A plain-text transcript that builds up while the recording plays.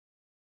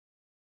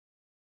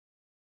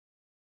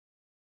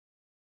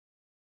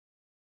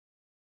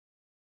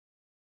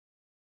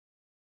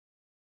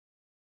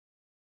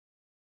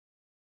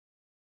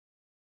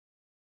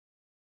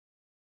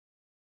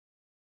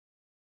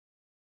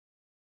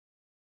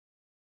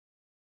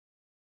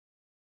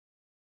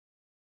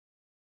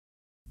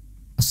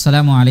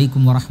അസ്സലാമു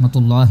അലൈക്കും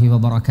വറഹ്മത്തുള്ളാഹി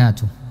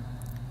വബറകാതുഹു.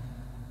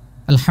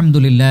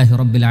 അൽഹംദുലില്ലാഹി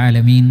റബ്ബിൽ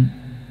ആലമീൻ.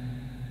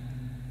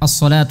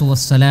 അസ്സലാത്തു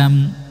വസ്സലാം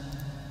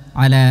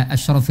അലാ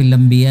അഷ്റഫിൽ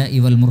അംബിയാഇ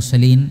വൽ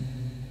മുർസലീൻ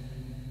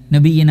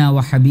നബിയിനാ വ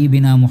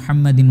ഹബീബിനാ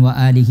മുഹമ്മദിൻ വ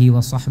ആലിഹി വ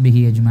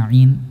സ്വഹ്ബിഹി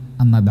അജ്മഈൻ.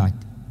 അമ്മാ ബഅദ്.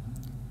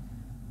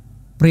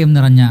 പ്രിയം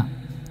നിറഞ്ഞ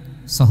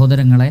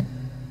സഹോദരങ്ങളെ,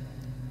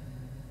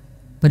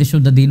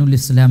 പരിശുദ്ധ ദീനുൽ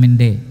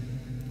ഇസ്ലാമിൻ്റെ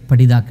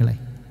പഠിതാക്കളെ,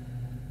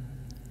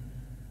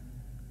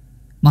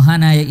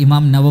 മഹാനായ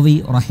ഇമാം നവവി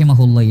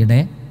റഹിമഹുല്ലയുടെ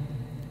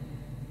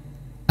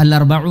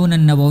الأربعين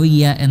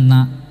النووية എന്ന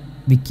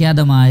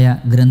വിഖ്യാതമായ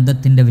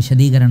ഗ്രന്ഥത്തിൻ്റെ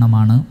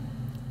വിശദീകരണമാണ്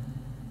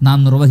നാം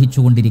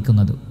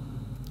നിർവഹിച്ചുകൊണ്ടിരിക്കുന്നത്.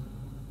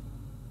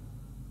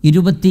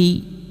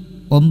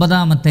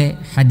 29ാമത്തെ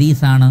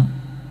ഹദീസാണ്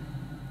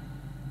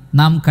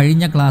നാം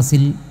കഴിഞ്ഞ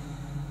ക്ലാസ്സിൽ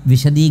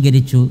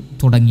വിശദീകരിച്ചു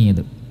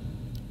തുടങ്ങിയത്.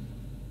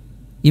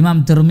 ഇമാം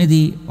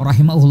തിർമിദി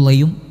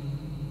റഹിമഹുല്ലയും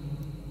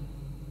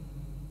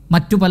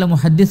മറ്റു പല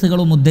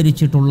മുഹദ്ദിസുകളും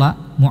ഉദ്ധരിച്ചിട്ടുള്ള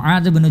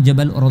മുആദ് ബിൻ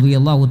ജബൽ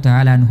റളിയല്ലാഹു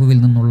തആല അൻഹുവിൽ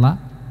നിന്നുള്ള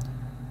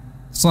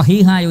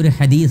സ്വഹീഹായ ഒരു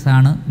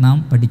ഹദീസാണ് നാം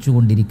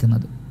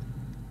പഠിച്ചുകൊണ്ടിരിക്കുന്നത്.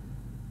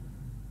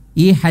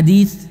 ഈ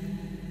ഹദീസ്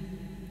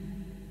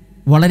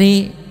വളരെ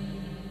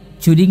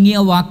ചുരുങ്ങിയ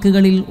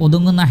വാക്കുകളിൽ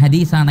ഒതുങ്ങുന്ന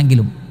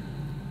ഹദീസാണെങ്കിലും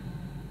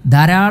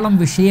ധാരാളം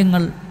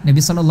വിഷയങ്ങൾ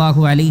നബി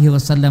സല്ലല്ലാഹു അലൈഹി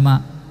വസല്ലമ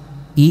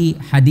ഈ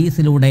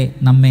ഹദീസിലൂടെ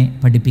നമ്മെ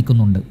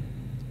പഠിപ്പിക്കുന്നുണ്ട്.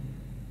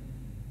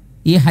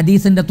 ഈ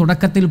ഹദീസിൻ്റെ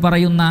തുടക്കത്തിൽ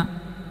പറയുന്ന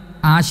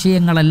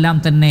ആശയങ്ങളെല്ലാം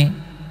തന്നെ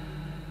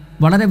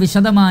വളരെ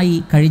വിശദമായി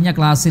കഴിഞ്ഞ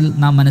ക്ലാസ്സിൽ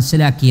നാം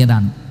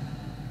മനസ്സിലാക്കിയതാണ്.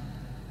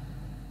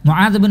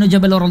 മുആദ് ബിൻ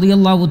ജബൽ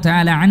റളിയല്ലാഹു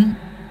തആല അൻ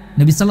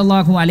നബി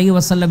സല്ലല്ലാഹു അലൈഹി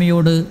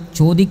വസല്ലമയോട്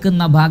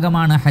ചോദിക്കുന്ന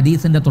ഭാഗമാണ്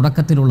ഹദീസിൻ്റെ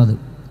തുടക്കത്തിലുള്ളത്.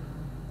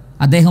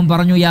 അദ്ദേഹം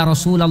പറഞ്ഞു, യാ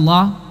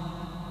റസൂലല്ലാഹ്,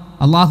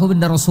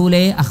 അല്ലാഹുവിൻ്റെ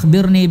റസൂലേ,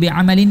 അഖ്ബിർനി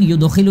ബിഅമലിൻ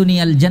യുദ്ഖിലുനി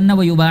അൽ ജന്ന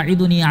വ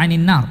യുബാഇദുനി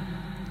അനിന്നാർ.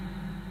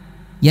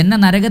 എന്നെ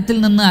നരകത്തിൽ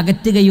നിന്ന്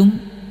അകറ്റുകയും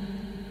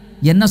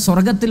എന്നെ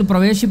സ്വർഗത്തിൽ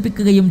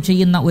പ്രവേശിപ്പിക്കുകയും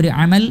ചെയ്യുന്ന ഒരു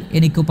അമൽ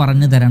എനിക്ക്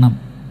പറഞ്ഞു തരണം.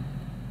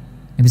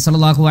 നബി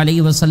സല്ലല്ലാഹു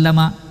അലൈഹി വസല്ലമ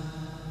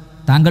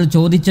താങ്കൾ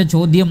ചോദിച്ച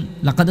ചോദ്യം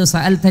ലഖദ്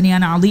സഅൽതനി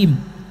അൻ അദീം,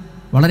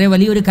 വളരെ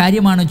വലിയൊരു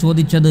കാര്യമാണ്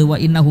ചോദിച്ചത്. വ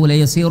ഇന്നഹു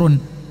ലയസീറുൻ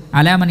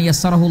അലാ മൻ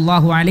യസ്സറഹു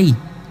അല്ലാഹു അലൈഹി,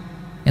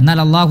 എന്നാൽ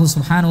അല്ലാഹു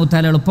സുബ്ഹാനഹു വ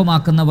തആല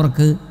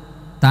എളുപ്പമാക്കുന്നവർക്ക്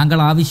താങ്കൾ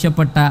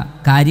ആവശ്യപ്പെട്ട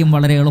കാര്യം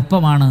വളരെ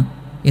എളുപ്പമാണ്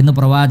എന്ന്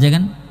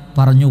പ്രവാചകൻ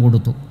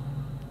പറഞ്ഞുകൊടുത്തു.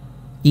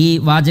 ഈ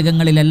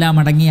വാചകങ്ങളിലെല്ലാം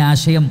അടങ്ങിയ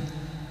ആശയം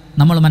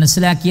നമ്മൾ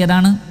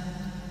മനസ്സിലാക്കിയതാണ്.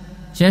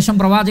 ശേഷം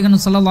പ്രവാചകൻ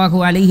സല്ലല്ലാഹു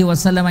അലൈഹി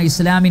വസല്ലമ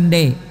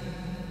ഇസ്ലാമിൻ്റെ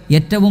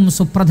ഏറ്റവും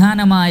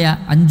സുപ്രധാനമായ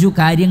 5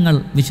 കാര്യങ്ങൾ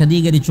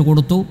വിശദീകരിച്ചു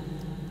കൊടുത്തു.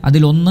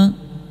 അതിലൊന്ന്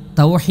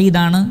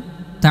തൗഹീദാണ്.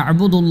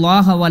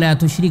 തഅബുദുല്ലാഹ വലാ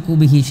തുശ്രികു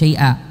ബിഹി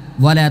ഷൈഅ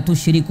വലാ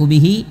തുശ്രികു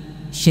ബിഹി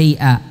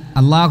ഷൈഅ,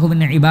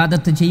 അല്ലാഹുവിനെ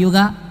ഇബാദത്ത് ചെയ്യുക,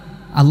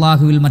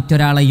 അല്ലാഹുവിൽ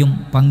മറ്റൊരാളെയും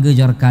പങ്കു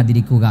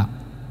ചേർക്കാതിരിക്കുക.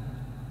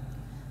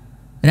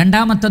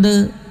 രണ്ടാമത്തത്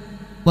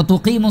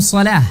വതുഖീമുസ്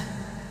സ്വലാഹ്,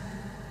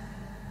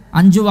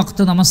 5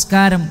 വഖ്ത്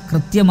നമസ്കാരം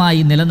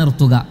കൃത്യമായി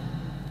നിലനിർത്തുക.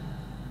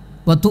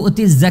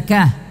 വതുഅതി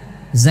സക്കാഹ്,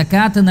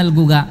 സക്കാത്ത്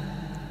നൽകുക.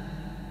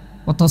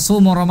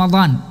 വതസൂമു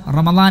റമദാൻ,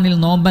 റമദാനിൽ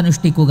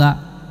നോമ്പനുഷ്ഠിക്കുക.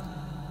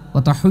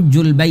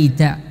 വതഹുജ്ജുൽ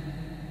ബൈത,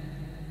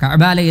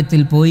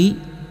 കഅബാലയത്തിൽ പോയി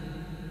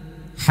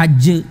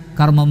ഹജ്ജ്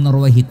കർമ്മം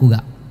നിർവഹിക്കുക.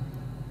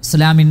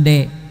 ഇസ്ലാമിൻ്റെ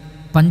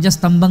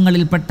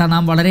പഞ്ചസ്തംഭങ്ങളിൽപ്പെട്ട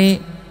നാം വളരെ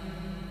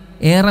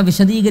ഏറെ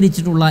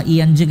വിശദീകരിച്ചിട്ടുള്ള ഈ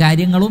 5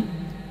 കാര്യങ്ങളും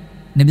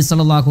നബി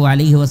സല്ലല്ലാഹു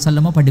അലൈഹി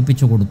വസല്ലമ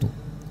പഠിപ്പിച്ചു കൊടുത്തു.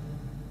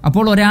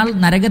 അപ്പോൾ ഒരാൾ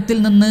നരകത്തിൽ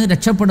നിന്ന്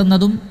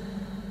രക്ഷപ്പെടുന്നതും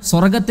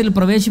സ്വർഗത്തിൽ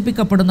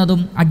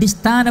പ്രവേശിപ്പിക്കപ്പെടുന്നതും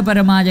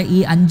അടിസ്ഥാനപരമായ ഈ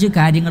 5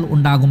 കാര്യങ്ങൾ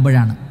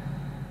ഉണ്ടാകുമ്പോഴാണ്.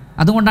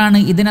 അതുകൊണ്ടാണ്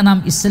ഇതിനെ നാം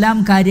ഇസ്ലാം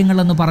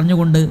കാര്യങ്ങളെന്ന്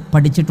പറഞ്ഞുകൊണ്ട്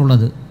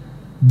പഠിച്ചിട്ടുള്ളത്.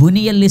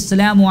 ബുനിയൽ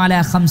ഇസ്ലാമു അലാ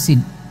ഖംസിൻ,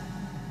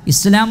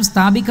 ഇസ്ലാം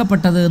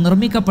സ്ഥാപിക്കപ്പെട്ടത്,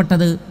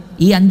 നിർമ്മിക്കപ്പെട്ടത്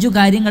ഈ 5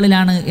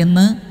 കാര്യങ്ങളിലാണ്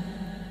എന്ന്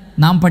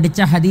നാം പഠിച്ച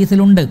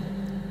ഹദീസിലുണ്ട്.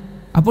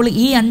 അപ്പോൾ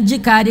ഈ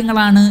 5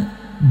 കാര്യങ്ങളാണ്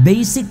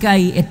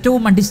ബേസിക്കായി,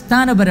 ഏറ്റവും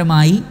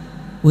അടിസ്ഥാനപരമായി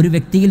ഒരു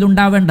വ്യക്തിയിൽ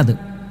ഉണ്ടാവേണ്ടത്.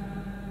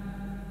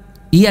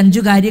 ഈ 5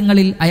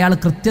 കാര്യങ്ങളിൽ അയാൾ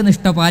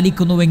കൃത്യനിഷ്ഠ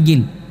പാലിക്കുന്നുവെങ്കിൽ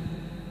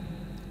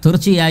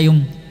തീർച്ചയായും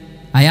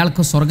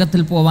അയാൾക്ക്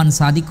സ്വർഗത്തിൽ പോവാൻ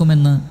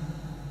സാധിക്കുമെന്ന്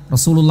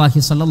റസൂലുള്ളാഹി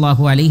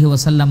സ്വല്ലല്ലാഹു അലൈഹി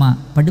വസല്ലമ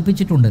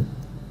പഠിപ്പിച്ചിട്ടുണ്ട്.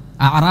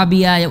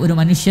 അറാബിയായ ഒരു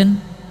മനുഷ്യൻ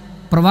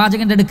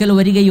പ്രവാചകൻ്റെ അടുക്കൽ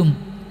വരികയും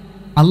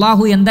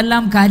അള്ളാഹു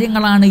എന്തെല്ലാം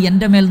കാര്യങ്ങളാണ്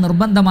എൻ്റെ മേൽ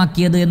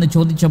നിർബന്ധമാക്കിയത് എന്ന്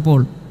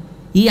ചോദിച്ചപ്പോൾ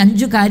ഈ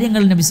 5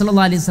 കാര്യങ്ങൾ നബി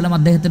സല്ലല്ലാഹു അലൈഹി വസല്ലം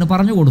അദ്ദേഹത്തിന്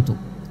പറഞ്ഞു കൊടുത്തു.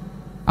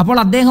 അപ്പോൾ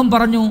അദ്ദേഹം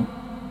പറഞ്ഞു,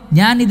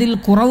 ഞാൻ ഇതിൽ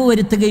കുറവ്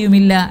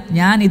വരുത്തുകയുമില്ല,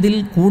 ഞാൻ ഇതിൽ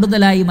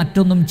കൂടുതലായി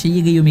മറ്റൊന്നും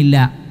ചെയ്യുകയുമില്ല.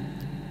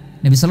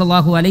 നബി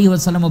സല്ലല്ലാഹു അലൈഹി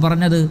വസല്ലം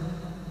പറഞ്ഞത്,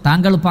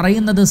 താങ്കൾ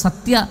പറയുന്നത്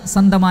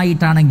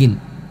സത്യസന്ധമായിട്ടാണെങ്കിൽ,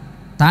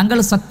 താങ്കൾ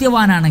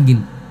സത്യവാനാണെങ്കിൽ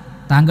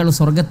താങ്കൾ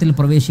സ്വർഗത്തിൽ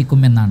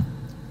പ്രവേശിക്കുമെന്നാണ്.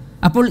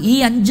 അപ്പോൾ ഈ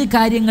 5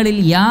 കാര്യങ്ങളിൽ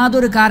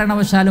യാതൊരു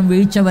കാരണവശാലും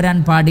വീഴ്ച വരാൻ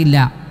പാടില്ല.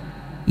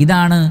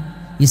 ഇതാണ്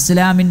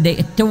ഇസ്ലാമിൻ്റെ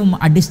ഏറ്റവും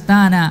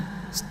അടിസ്ഥാന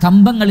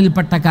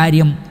സ്തംഭങ്ങളിൽപ്പെട്ട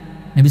കാര്യം.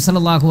 നബി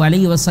സല്ലല്ലാഹു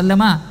അലൈഹി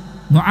വസല്ലമ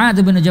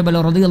മുആദ് ബിൻ ജബൽ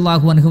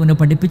റളിയല്ലാഹു അൻഹുവിന്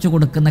പഠിപ്പിച്ചു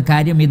കൊടുക്കുന്ന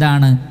കാര്യം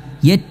ഇതാണ്.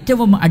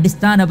 ഏറ്റവും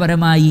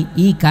അടിസ്ഥാനപരമായി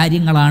ഈ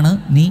കാര്യങ്ങളാണ്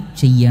നീ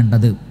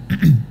ചെയ്യേണ്ടത്.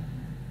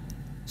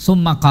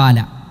 സുമ്മ ഖാല,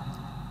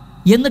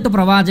 എന്നിട്ട്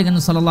പ്രവാചകൻ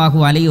സല്ലല്ലാഹു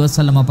അലൈഹി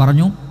വസല്ലമ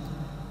പറഞ്ഞു,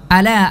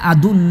 അല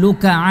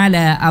അദുല്ലുക അല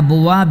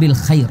അബ്വാബിൽ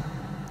ഖൈർ,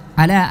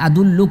 അല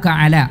അദുല്ലുക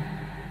അല,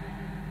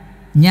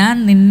 ഞാൻ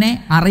നിന്നെ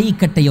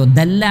അറിയിക്കട്ടെയോ.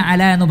 ദല്ല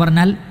അല എന്ന്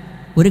പറഞ്ഞാൽ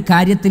ഒരു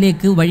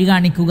കാര്യത്തിലേക്ക് വഴി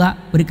കാണിക്കുക,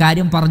 ഒരു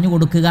കാര്യം പറഞ്ഞു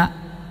കൊടുക്കുക,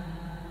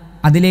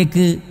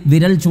 അതിലേക്ക്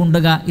വിരൽ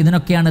ചൂണ്ടുക,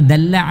 ഇതിനൊക്കെയാണ്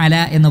ദല്ല അല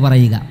എന്ന്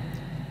പറയുക.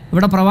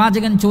 ഇവിടെ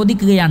പ്രവാചകൻ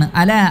ചോദിക്കുകയാണ്,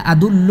 അല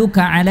അദുല്ലുക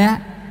അല,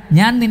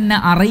 ഞാൻ നിന്നെ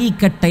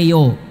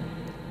അറിയിക്കട്ടെയോ.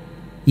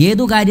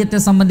 ഏതു കാര്യത്തെ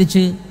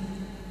സംബന്ധിച്ച്?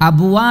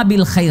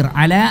 അബ്വാബിൽ ഖൈർ,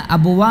 അല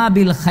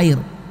അബ്വാബിൽ ഖൈർ,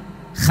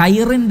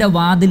 ഖൈറിൻ്റെ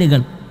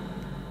വാതിലുകൾ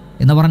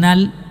എന്ന് പറഞ്ഞാൽ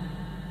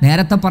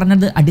നേരത്തെ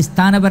പറഞ്ഞത്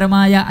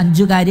അടിസ്ഥാനപരമായ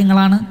 5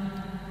 കാര്യങ്ങളാണ്.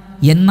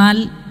 എന്നാൽ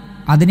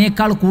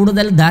അതിനേക്കാൾ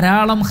കൂടുതൽ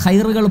ധാരാളം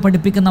ഖൈറുകൾ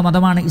പഠിപ്പിക്കുന്ന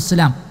മതമാണ്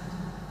ഇസ്ലാം.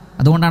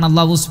 അതുകൊണ്ടാണ്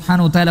അല്ലാഹു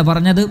സുബ്ഹാനഹു വ തആല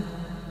പറഞ്ഞത്,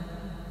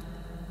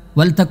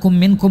 വൽതകും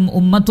മിൻകും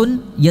ഉമ്മത്തുൻ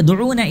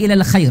യദ്ഊന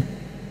ഇലൽ ഖൈർ,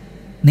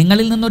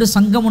 നിങ്ങളിൽ നിന്നൊരു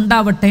സംഘം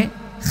ഉണ്ടാവട്ടെ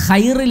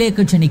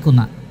ഖൈറിലേക്ക്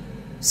ക്ഷണിക്കുന്ന.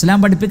 ഇസ്ലാം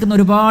പഠിപ്പിക്കുന്ന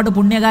ഒരുപാട്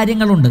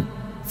പുണ്യകാര്യങ്ങളുണ്ട്.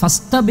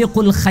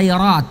 ഫസ്തബിഖുൽ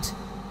ഖൈറാത്ത്,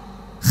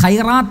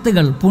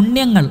 ഖൈറാത്തുകൾ,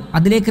 പുണ്യങ്ങൾ,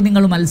 അതിലേക്ക്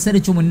നിങ്ങൾ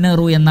മത്സരിച്ചു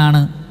മുന്നേറൂ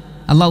എന്നാണ്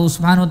അല്ലാഹു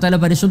സുബ്ഹാനഹു വ തആല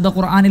പരിശുദ്ധ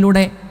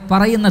ഖുർആനിലൂടെ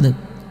പറയുന്നത്.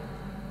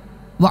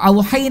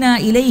 വഔഹൈന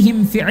ഇലൈഹിം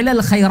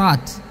ഫിഅലൽ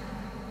ഖൈറാത്ത്,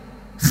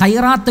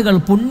 ഖൈറാത്തുകൾ,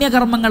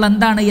 പുണ്യകർമ്മങ്ങൾ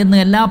എന്താണ് എന്ന്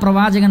എല്ലാ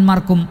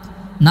പ്രവാചകന്മാർക്കും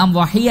നാം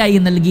വഹിയായി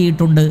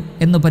നൽകിയിട്ടുണ്ട്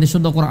എന്ന്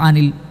പരിശുദ്ധ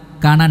ഖുർആനിൽ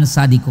കാണാൻ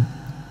സാധിക്കും.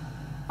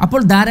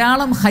 അപ്പോൾ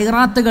ധാരാളം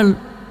ഖൈറാത്തുകൾ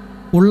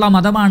ഉള്ള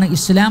മതമാണ്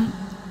ഇസ്ലാം.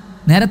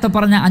 നേരത്തെ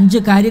പറഞ്ഞ 5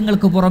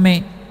 കാര്യങ്ങൾക്ക് പുറമെ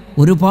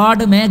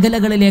ഒരുപാട്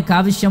മേഖലകളിലേക്ക്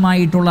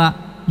ആവശ്യമായിട്ടുള്ള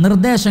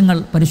നിർദ്ദേശങ്ങൾ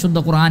പരിശുദ്ധ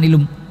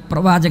ഖുർആനിലും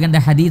പ്രവാചകൻ്റെ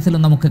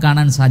ഹദീസിലും നമുക്ക്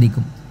കാണാൻ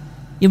സാധിക്കും.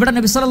 ഇവിടെ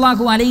നബി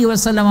സല്ലല്ലാഹു അലൈഹി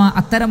വസല്ലമ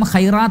അത്തരം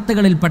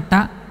ഖൈറാത്തുകളിൽപ്പെട്ട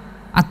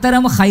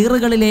അത്തരം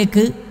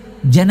ഖൈറുകളിലേക്ക്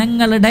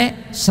ജനങ്ങളുടെ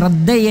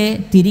ശ്രദ്ധയെ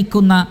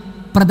തിരിക്കുന്ന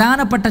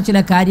പ്രധാനപ്പെട്ട ചില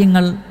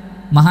കാര്യങ്ങൾ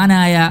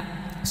മഹാനായ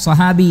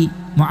സ്വഹാബി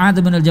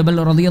മുആദ് ബിൻ ജബൽ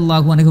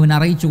റളിയല്ലാഹു അൻഹുവിനെ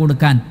അറിയിച്ചു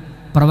കൊടുക്കാൻ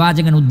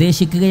പ്രവാചകൻ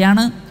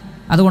ഉദ്ദേശിക്കുകയാണ്.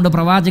 അതുകൊണ്ട്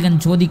പ്രവാചകൻ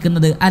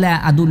ചോദിക്കുന്നത്, അല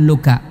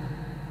അദുല്ലുക,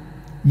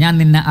 ഞാൻ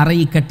നിന്നെ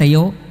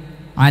അറിയിക്കട്ടെയോ,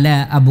 അല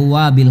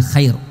അബ്വാബിൽ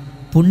ഖൈർ,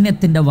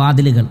 പുണ്യത്തിൻ്റെ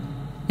വാതിലുകൾ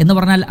എന്ന്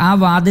പറഞ്ഞാൽ ആ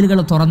വാതിലുകൾ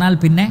തുറന്നാൽ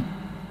പിന്നെ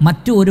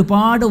മറ്റു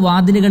ഒരുപാട്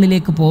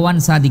വാതിലുകളിലേക്ക് പോവാൻ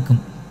സാധിക്കും.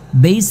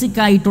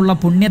 ബേസിക്കായിട്ടുള്ള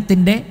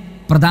പുണ്യത്തിൻ്റെ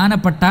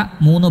പ്രധാനപ്പെട്ട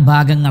 3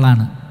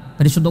 ഭാഗങ്ങളാണ്.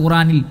 പരിശുദ്ധ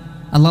ഖുർആനിൽ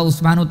അല്ലാഹു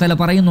സുബ്ഹാനഹു വ തആല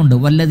പറയുന്നുണ്ട്,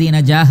 വല്ലദീന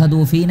ജാഹദൂ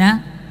ഫീനാ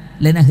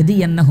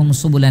ലനഹ്ദിയന്നഹും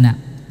സുബുലന,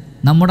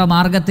 നമ്മുടെ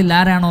മാർഗത്തിൽ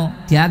ആരാണോ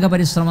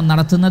ത്യാഗപരിശ്രമം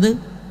നടത്തുന്നത്,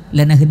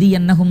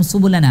 ലനഹ്ദിയന്നഹും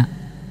സുബുലന,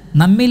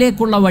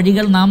 നമ്മിലേക്കുള്ള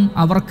വഴികൾ നാം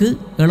അവർക്ക്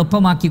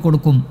എളുപ്പമാക്കി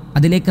കൊടുക്കും,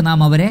 അതിലേക്ക് നാം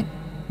അവരെ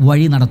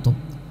വഴി നടത്തും.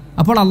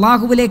 അപ്പോൾ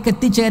അള്ളാഹുവിലേക്ക്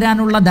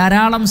എത്തിച്ചേരാനുള്ള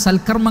ധാരാളം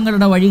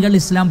സൽക്കർമ്മങ്ങളുടെ വഴികൾ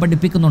ഇസ്ലാം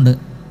പഠിപ്പിക്കുന്നുണ്ട്.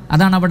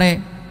 അതാണ് അവിടെ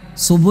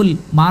സുബുൽ,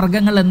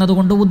 മാർഗങ്ങൾ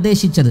എന്നതുകൊണ്ട്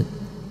ഉദ്ദേശിച്ചത്.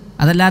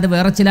 അതല്ലാതെ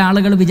വേറെ ചില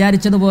ആളുകൾ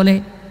വിചാരിച്ചതുപോലെ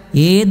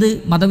ഏത്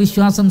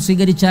മതവിശ്വാസം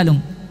സ്വീകരിച്ചാലും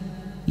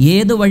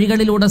ഏത്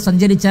വഴികളിലൂടെ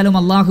സഞ്ചരിച്ചാലും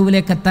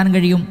അള്ളാഹുവിലേക്ക് എത്താൻ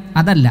കഴിയും,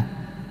 അതല്ല.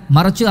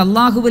 മറിച്ച്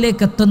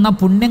അള്ളാഹുവിലേക്ക് എത്തുന്ന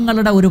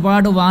പുണ്യങ്ങളുടെ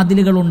ഒരുപാട്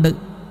വാതിലുകളുണ്ട്,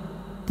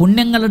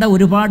 പുണ്യങ്ങളുടെ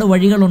ഒരുപാട്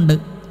വഴികളുണ്ട്.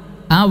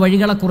 ആ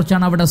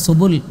വഴികളെക്കുറിച്ചാണ് അവിടെ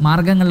സുബുൽ,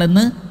 മാർഗങ്ങൾ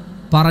എന്ന്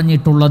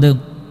പറഞ്ഞിട്ടുള്ളത്.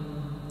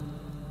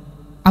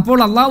 അപ്പോൾ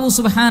അല്ലാഹു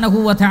സുബ്ഹാനഹു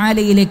വ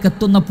തആലയിലേക്ക്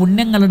എത്തുന്ന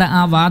പുണ്യങ്ങളുടെ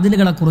ആ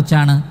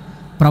വാതിലുകളെക്കുറിച്ചാണ്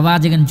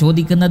പ്രവാചകൻ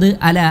ചോദിക്കുന്നത്.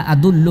 അല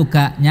അദുല്ലുക,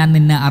 ഞാൻ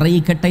നിന്നെ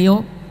അറിയിക്കട്ടെയോ,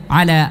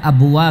 അല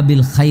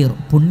അബ്വാബിൽ ഖൈർ,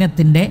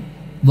 പുണ്യത്തിൻ്റെ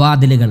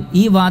വാതിലുകൾ.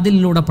 ഈ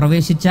വാതിലിലൂടെ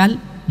പ്രവേശിച്ചാൽ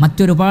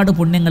മറ്റൊരുപാട്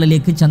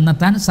പുണ്യങ്ങളിലേക്ക്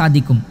ചെന്നെത്താൻ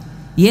സാധിക്കും.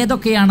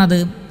 ഏതൊക്കെയാണത്?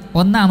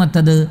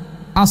 ഒന്നാമത്തത്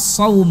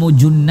അസ്സൗമു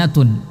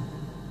ജുന്നത്തുൻ,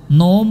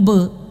 നോമ്പ്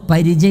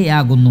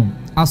പരിചയാകുന്നു.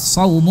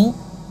 അസ്സൗമു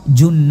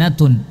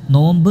ജുന്നത്തുൻ,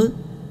 നോമ്പ്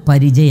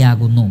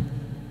പരിചയാകുന്നു.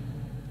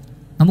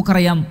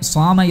 നമുക്കറിയാം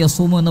സ്വാമ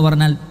യസൂമു എന്ന്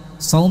പറഞ്ഞാൽ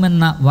സൗം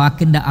എന്ന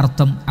വാക്കിൻ്റെ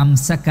അർത്ഥം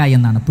അംസക്ക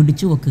എന്നാണ്,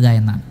 പിടിച്ചു വെക്കുക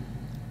എന്നാണ്.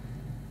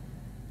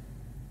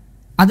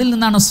 അതിൽ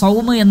നിന്നാണ്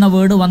സൗമ് എന്ന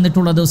വേർഡ്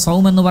വന്നിട്ടുള്ളത്.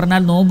 സൗം എന്ന്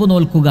പറഞ്ഞാൽ നോമ്പ്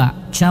നോൽക്കുക,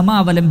 ക്ഷമ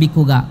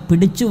അവലംബിക്കുക,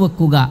 പിടിച്ചു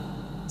വെക്കുക,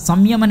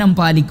 സംയമനം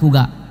പാലിക്കുക,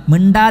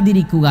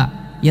 മിണ്ടാതിരിക്കുക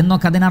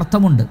എന്നൊക്കെ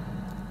അതിനർത്ഥമുണ്ട്.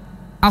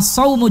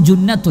 അസ്സൗമു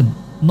ജുന്നത്തുൻ,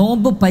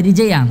 നോമ്പ്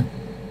പരിചയാണ്.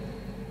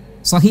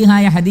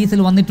 സഹീഹായ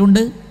ഹദീസിൽ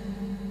വന്നിട്ടുണ്ട്,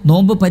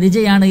 നോമ്പ്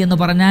പരിചയാണ് എന്ന്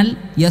പറഞ്ഞാൽ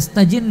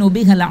യസ്തജിന്നു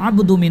ബിഹൽ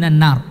അബ്ദു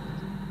മിനന്നാർ,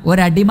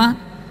 ഒരടിമ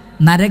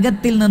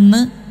നരകത്തിൽ നിന്ന്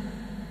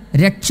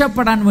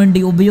രക്ഷപ്പെടാൻ വേണ്ടി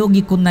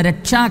ഉപയോഗിക്കുന്ന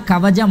രക്ഷാ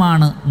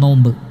കവചമാണ്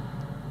നോമ്പ്.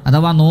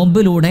 അഥവാ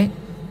നോമ്പിലൂടെ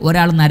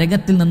ഒരാൾ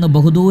നരകത്തിൽ നിന്ന്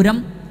ബഹുദൂരം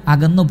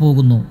അകന്നു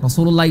പോകുന്നു.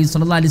 റസൂലുള്ളാഹി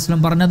സ്വല്ലല്ലാഹി അലൈഹി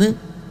വസല്ലം പറഞ്ഞത്,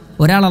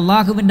 ഒരാൾ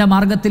അള്ളാഹുവിൻ്റെ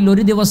മാർഗത്തിൽ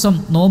ഒരു ദിവസം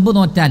നോമ്പ്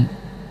നോറ്റാൽ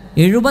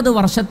 70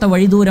 വർഷത്തെ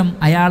വഴിദൂരം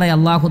അയാളെ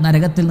അള്ളാഹു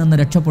നരകത്തിൽ നിന്ന്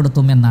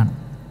രക്ഷപ്പെടുത്തുമെന്നാണ്.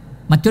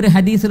 മറ്റൊരു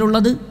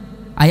ഹദീസിലുള്ളത്,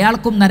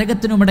 അയാൾക്കും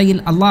നരകത്തിനുമിടയിൽ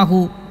അള്ളാഹു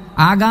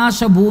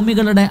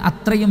ആകാശഭൂമികളുടെ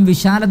അത്രയും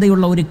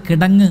വിശാലതയുള്ള ഒരു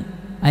കിടങ്ങ്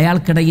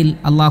അയാൾക്കിടയിൽ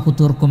അള്ളാഹു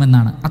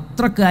തീർക്കുമെന്നാണ്.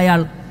 അത്രക്ക് അയാൾ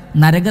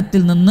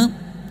നരകത്തിൽ നിന്ന്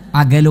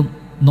അകലും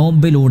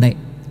നോമ്പിലൂടെ.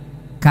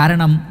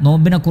 കാരണം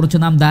നോമ്പിനെക്കുറിച്ച്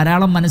നാം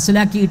ധാരാളം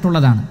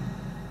മനസ്സിലാക്കിയിട്ടുള്ളതാണ്.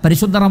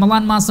 പരിശുദ്ധ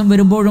റമളാൻ മാസം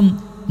വരുമ്പോഴും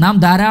നാം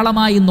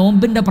ധാരാളമായി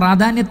നോമ്പിൻ്റെ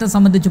പ്രാധാന്യത്തെ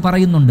സംബന്ധിച്ച്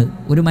പറയുന്നുണ്ട്.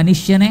 ഒരു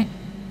മനുഷ്യനെ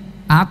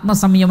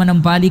ആത്മസംയമനം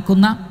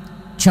പാലിക്കുന്ന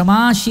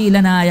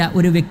ക്ഷമാശീലനായ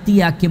ഒരു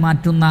വ്യക്തിയാക്കി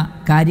മാറ്റുന്ന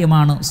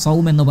കാര്യമാണ്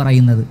സൗം എന്ന്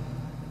പറയുന്നത്.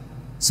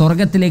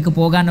 സ്വർഗത്തിലേക്ക്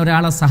പോകാൻ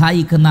ഒരാളെ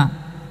സഹായിക്കുന്ന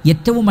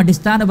ഏറ്റവും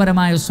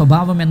അടിസ്ഥാനപരമായ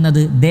സ്വഭാവം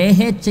എന്നത്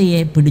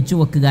ദേഹേച്ഛയെ പിടിച്ചു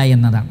വെക്കുക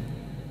എന്നതാണ്.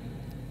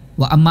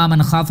 വ അമ്മാ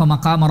മൻ ഖാഫ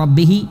മഖാമ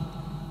റബ്ബിഹി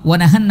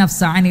വനഹൻ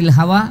നഫ്സ അനിൽ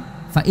ഹവ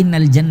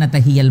ഫഇന്നൽ ജന്നത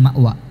ഹിയൽ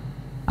മഅവ.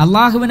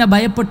 അള്ളാഹുവിനെ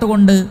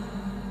ഭയപ്പെട്ടുകൊണ്ട്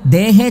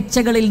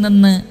ദേഹേച്ഛകളിൽ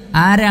നിന്ന്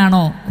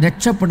ആരാണോ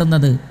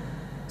രക്ഷപ്പെടുന്നത്,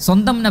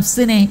 സ്വന്തം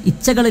നഫ്സിനെ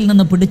ഇച്ഛകളിൽ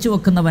നിന്ന് പിടിച്ചു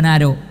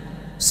വെക്കുന്നവനാരോ,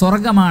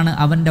 സ്വർഗമാണ്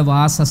അവൻ്റെ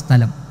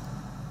വാസസ്ഥലം.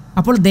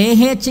 അപ്പോൾ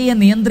ദേഹേച്ഛയെ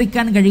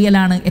നിയന്ത്രിക്കാൻ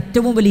കഴിയലാണ്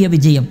ഏറ്റവും വലിയ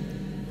വിജയം.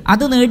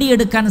 അത്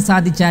നേടിയെടുക്കാൻ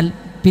സാധിച്ചാൽ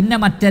പിന്നെ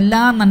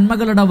മറ്റെല്ലാ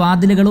നന്മകളുടെ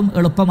വാതിലുകളും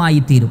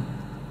എളുപ്പമായിത്തീരും.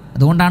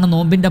 അതുകൊണ്ടാണ്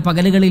നോമ്പിൻ്റെ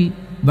പകലുകളിൽ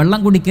വെള്ളം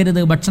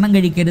കുടിക്കരുത്, ഭക്ഷണം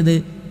കഴിക്കരുത്,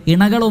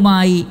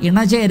 ഇണകളുമായി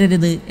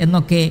ഇണചേരരുത്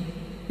എന്നൊക്കെ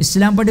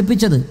ഇസ്ലാം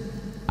പഠിപ്പിച്ചത്.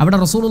 അവിടെ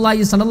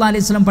റസൂലുള്ളാഹി സ്വല്ലല്ലാഹി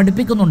അലൈഹി വസല്ലം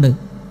പഠിപ്പിക്കുന്നുണ്ട്,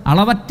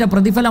 അളവറ്റ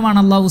പ്രതിഫലമാണ്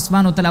അല്ലാഹു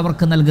സുബ്ഹാനഹു വതആല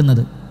അവർക്ക്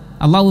നൽകുന്നത്.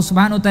 അല്ലാഹു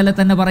സുബ്ഹാനഹു വതആല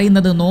തന്നെ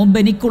പറയുന്നത്, നോമ്പ്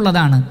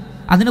എനിക്കുള്ളതാണ്,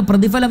 അതിന്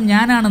പ്രതിഫലം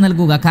ഞാനാണ്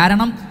നൽകുക.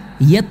 കാരണം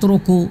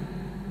യത്റുകു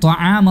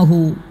ത്വആമഹു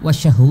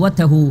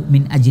വശഹ്വതഹു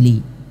മിൻ അജ്ലി,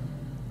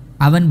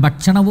 അവൻ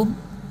ഭക്ഷണവും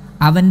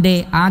അവൻ്റെ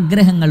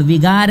ആഗ്രഹങ്ങൾ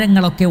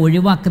വികാരങ്ങളൊക്കെ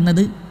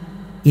ഒഴിവാക്കുന്നത്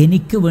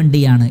എനിക്ക്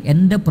വേണ്ടിയാണ്,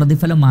 എൻ്റെ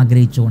പ്രതിഫലം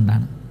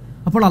ആഗ്രഹിച്ചുകൊണ്ടാണ്.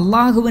 അപ്പോൾ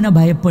അള്ളാഹുവിനെ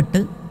ഭയപ്പെട്ട്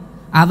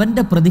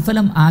അവൻ്റെ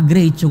പ്രതിഫലം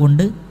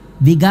ആഗ്രഹിച്ചുകൊണ്ട്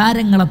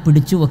വികാരങ്ങളെ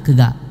പിടിച്ചു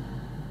വെക്കുക,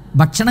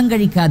 ഭക്ഷണം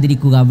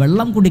കഴിക്കാതിരിക്കുക,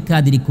 വെള്ളം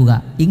കുടിക്കാതിരിക്കുക,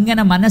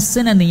 ഇങ്ങനെ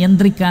മനസ്സിനെ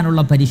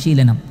നിയന്ത്രിക്കാനുള്ള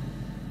പരിശീലനം,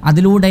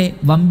 അതിലൂടെ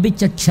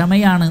വമ്പിച്ച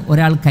ക്ഷമയാണ്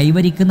ഒരാൾ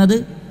കൈവരിക്കുന്നത്.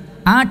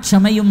 ആ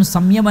ക്ഷമയും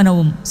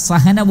സംയമനവും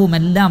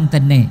സഹനവുമെല്ലാം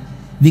തന്നെ,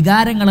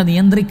 വികാരങ്ങളെ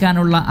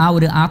നിയന്ത്രിക്കാനുള്ള ആ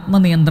ഒരു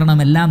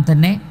ആത്മനിയന്ത്രണമെല്ലാം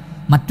തന്നെ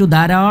മറ്റു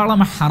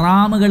ധാരാളം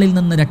ഹറാമുകളിൽ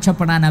നിന്ന്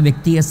രക്ഷപ്പെടാൻ ആ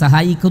വ്യക്തിയെ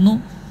സഹായിക്കുന്നു.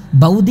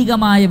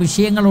 ഭൗതികമായ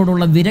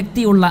വിഷയങ്ങളോടുള്ള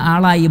വിരക്തിയുള്ള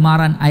ആളായി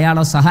മാറാൻ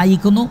അയാളെ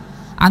സഹായിക്കുന്നു.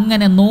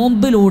 അങ്ങനെ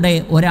നോമ്പിലൂടെ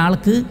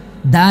ഒരാൾക്ക്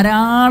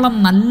ധാരാളം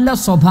നല്ല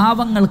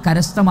സ്വഭാവങ്ങൾ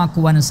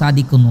കരസ്ഥമാക്കുവാൻ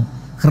സാധിക്കുന്നു.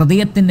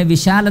 ഹൃദയത്തിൻ്റെ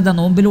വിശാലത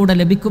നോമ്പിലൂടെ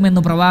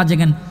ലഭിക്കുമെന്ന്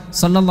പ്രവാചകൻ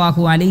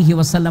സല്ലല്ലാഹു അലൈഹി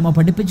വസല്ലമ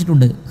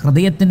പഠിപ്പിച്ചിട്ടുണ്ട്.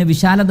 ഹൃദയത്തിന്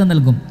വിശാലത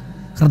നൽകും,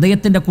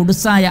 ഹൃദയത്തിൻ്റെ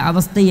കുടുസായ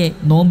അവസ്ഥയെ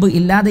നോമ്പ്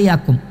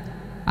ഇല്ലാതെയാക്കും.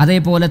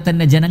 അതേപോലെ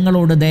തന്നെ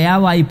ജനങ്ങളോട്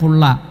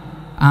ദയാവായ്പുള്ള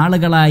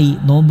ആളുകളായി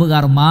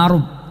നോമ്പുകാർ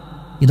മാറും.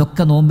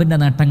 ഇതൊക്കെ നോമ്പിൻ്റെ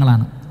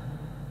നേട്ടങ്ങളാണ്.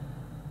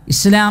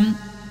 ഇസ്ലാം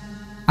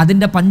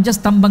അതിൻ്റെ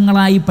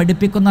പഞ്ചസ്തംഭങ്ങളായി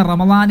പഠിപ്പിക്കുന്ന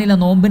റമളാനിലെ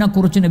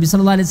നോമ്പിനെക്കുറിച്ച് നബി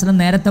സല്ലല്ലാഹു അലൈഹി വസല്ലം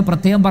നേരത്തെ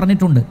പ്രത്യേകം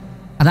പറഞ്ഞിട്ടുണ്ട്.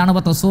 അതാണ്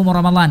തസൂമു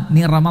റമളാൻ,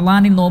 നീ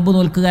റമളാനിൽ നോമ്പ്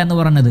നോൽക്കുക എന്ന്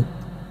പറഞ്ഞത്.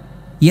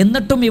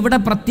 എന്നിട്ടും ഇവിടെ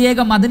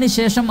പ്രത്യേകം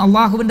അതിനുശേഷം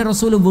അള്ളാഹുവിൻ്റെ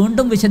റസൂൽ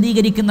വീണ്ടും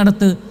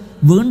വിശദീകരിക്കുന്നിടത്ത്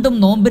വീണ്ടും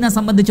നോമ്പിനെ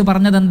സംബന്ധിച്ച്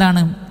പറഞ്ഞത്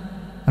എന്താണ്?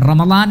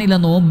 റമളാനിലെ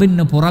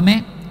നോമ്പിന് പുറമെ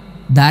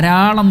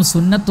ധാരാളം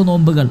സുന്നത്ത്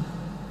നോമ്പുകൾ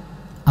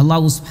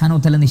അള്ളാഹു സുബ്ഹാനഹു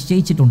വ തആല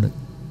നിശ്ചയിച്ചിട്ടുണ്ട്.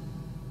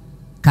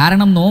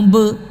 കാരണം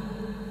നോമ്പ്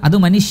അത്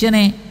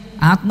മനുഷ്യനെ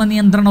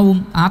ആത്മനിയന്ത്രണവും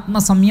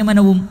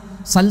ആത്മസംയമനവും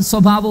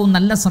സൽസ്വഭാവവും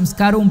നല്ല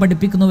സംസ്കാരവും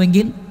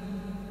പഠിപ്പിക്കുന്നുവെങ്കിൽ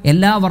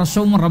എല്ലാ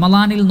വർഷവും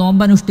റമളാനിൽ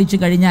നോമ്പനുഷ്ഠിച്ചു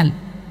കഴിഞ്ഞാൽ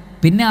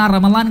പിന്നെ ആ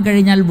റമളാൻ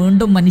കഴിഞ്ഞാൽ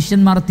വീണ്ടും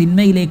മനുഷ്യന്മാർ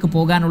തിന്മയിലേക്ക്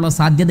പോകാനുള്ള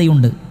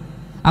സാധ്യതയുണ്ട്.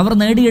 അവർ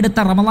നേടിയെടുത്ത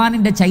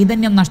റമളാനിൻ്റെ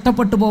ചൈതന്യം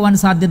നഷ്ടപ്പെട്ടു പോകാൻ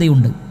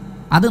സാധ്യതയുണ്ട്.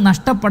 അത്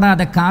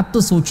നഷ്ടപ്പെടാതെ കാത്തു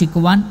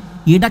സൂക്ഷിക്കുവാൻ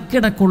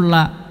ഇടയ്ക്കിടയ്ക്കുള്ള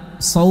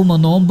സൗമ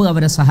നോമ്പ്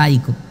അവരെ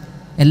സഹായിക്കും.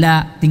 എല്ലാ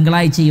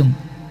തിങ്കളാഴ്ചയും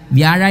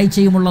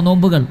വ്യാഴാഴ്ചയുമുള്ള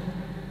നോമ്പുകൾ,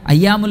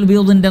 അയ്യാമുൽ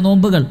ബീദിൻ്റെ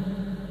നോമ്പുകൾ,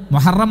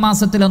 മുഹറം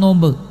മാസത്തിലെ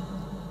നോമ്പ്,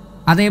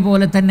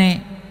 അതേപോലെ തന്നെ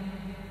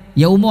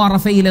യൗമു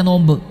അറഫയിലെ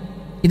നോമ്പ്,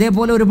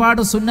 ഇതേപോലെ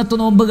ഒരുപാട് സുന്നത്ത്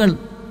നോമ്പുകൾ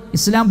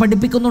ഇസ്ലാം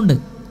പഠിപ്പിക്കുന്നുണ്ട്.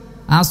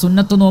 ആ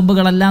സുന്നത്ത്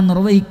നോമ്പുകളെല്ലാം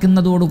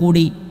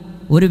നിർവഹിക്കുന്നതോടുകൂടി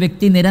ഒരു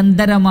വ്യക്തി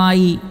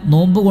നിരന്തരമായി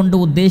നോമ്പ് കൊണ്ട്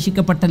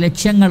ഉദ്ദേശിക്കപ്പെട്ട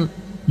ലക്ഷ്യങ്ങൾ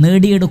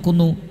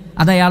നേടിയെടുക്കുന്നു.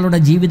 അത് അയാളുടെ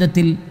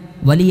ജീവിതത്തിൽ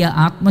വലിയ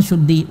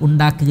ആത്മശുദ്ധി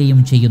ഉണ്ടാക്കുകയും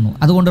ചെയ്യുന്നു.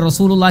 അതുകൊണ്ട്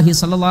റസൂലുള്ളാഹി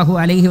സ്വല്ലല്ലാഹു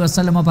അലൈഹി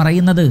വസല്ലമ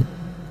പറയുന്നത്,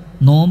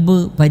 നോമ്പ്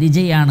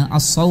പരിചയാണ്,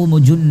 അസ്സൗമു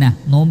ജുന്ന,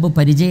 നോമ്പ്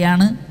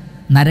പരിചയാണ്,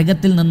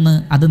 നരകത്തിൽ നിന്ന്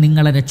അത്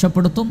നിങ്ങളെ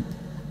രക്ഷപ്പെടുത്തും.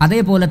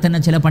 അതേപോലെ തന്നെ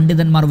ചില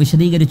പണ്ഡിതന്മാർ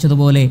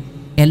വിശദീകരിച്ചതുപോലെ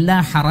എല്ലാ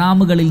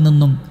ഹറാമുകളിൽ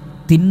നിന്നും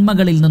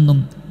തിന്മകളിൽ നിന്നും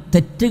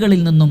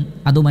തെറ്റുകളിൽ നിന്നും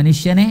അത്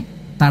മനുഷ്യനെ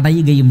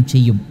തടയുകയും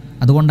ചെയ്യും.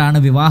 അതുകൊണ്ടാണ്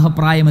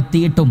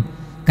വിവാഹപ്രായമെത്തിയിട്ടും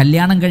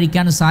കല്യാണം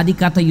കഴിക്കാൻ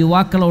സാധിക്കാത്ത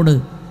യുവാക്കളോട്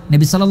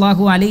നബി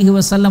സല്ലല്ലാഹു അലൈഹി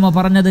വസല്ലമ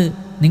പറഞ്ഞത്,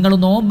 നിങ്ങൾ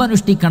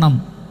നോമ്പനുഷ്ഠിക്കണം,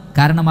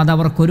 കാരണം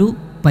അതവർക്കൊരു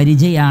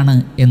പരിചയാണ്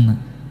എന്ന്.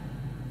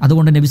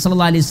 അതുകൊണ്ട് നബി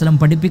സല്ലല്ലാഹു അലൈഹി വസല്ലം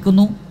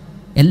പഠിപ്പിക്കുന്നു,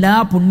 എല്ലാ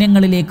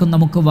പുണ്യങ്ങളിലേക്കും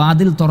നമുക്ക്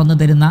വാതിൽ തുറന്നു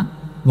തരുന്ന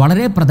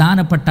വളരെ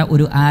പ്രധാനപ്പെട്ട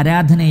ഒരു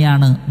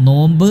ആരാധനയാണ്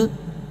നോമ്പ്.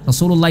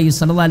 റസൂലുള്ളാഹി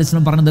സ്വല്ലല്ലാഹു അലൈഹി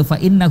വസല്ലം പറഞ്ഞത്,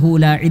 ഫഇന്നഹു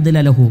ലാ ഇദ്ല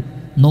ലഹു,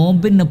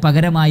 നോമ്പിന്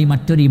പകരമായി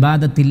മറ്റൊരു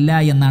ഇബാദത്തില്ല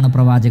എന്നാണ്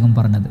പ്രവാചകൻ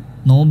പറഞ്ഞത്.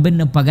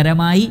 നോമ്പിന്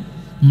പകരമായി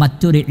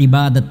മറ്റൊരു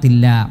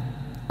ഇബാദത്തില്ല.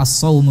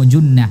 അസ്സൗമു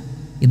ജുന്ന,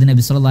 ഇത്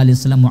നബി സല്ലല്ലാഹു അലൈഹി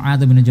വസല്ലം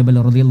മുആദ് ബിൻ ജബൽ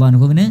റളിയല്ലാഹു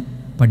അൻഹുവിന്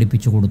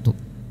പഠിപ്പിച്ചു കൊടുത്തു.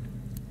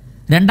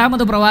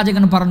 രണ്ടാമത്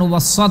പ്രവാചകൻ പറഞ്ഞു,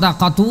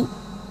 വസ്സദഖതു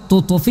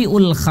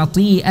തുത്ഫിഉൽ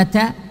ഖതീഅത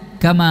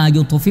കമാ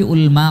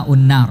യുത്ഫിഉൽ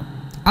മാഉൻ നാർ.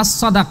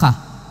 അസ്സദഖ,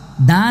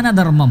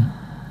 ദാനധർമ്മം,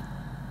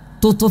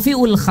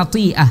 തുത്ഫിഉൽ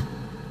ഖതീഅ,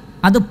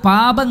 അത്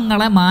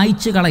പാപങ്ങളെ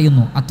മായ്ച്ചു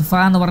കളയുന്നു. അത്ഫ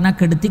എന്ന് പറഞ്ഞാൽ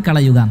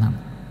കെടുത്തിക്കളയുക എന്നാണ്.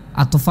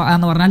 അത്ഫ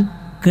എന്ന് പറഞ്ഞാൽ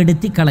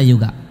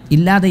കെടുത്തിക്കളയുക,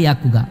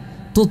 ഇല്ലാതെയാക്കുക.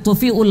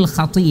 തുത്ഫിഉൽ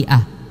ഖതീഅ,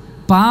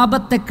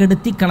 പാപത്തെ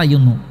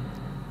കെടുത്തിക്കളയുന്നു.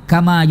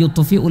 കമാ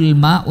യുത്ഫിഉൽ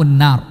മാഉൻ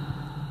നാർ,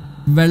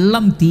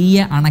 വെള്ളം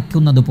തീയെ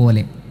അണയ്ക്കുന്നത്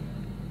പോലെ,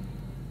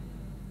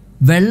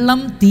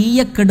 വെള്ളം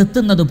തീയെ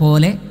കെടുത്തുന്നത്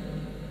പോലെ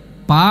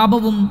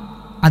പാപവും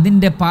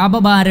അതിൻ്റെ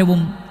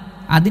പാപഭാരവും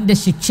അതിൻ്റെ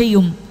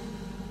ശിക്ഷയും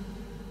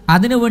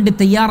അതിനുവേണ്ടി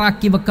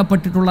തയ്യാറാക്കി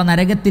വെക്കപ്പെട്ടിട്ടുള്ള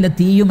നരകത്തിലെ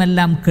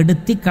തീയുമെല്ലാം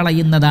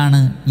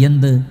കെടുത്തിക്കളയുന്നതാണ്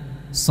എന്ത്?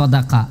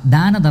 സദഖ,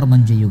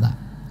 ദാനധർമ്മം ചെയ്യുക.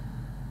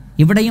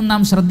 ഇവിടെയും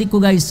നാം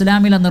ശ്രദ്ധിക്കുക,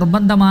 ഇസ്ലാമിലെ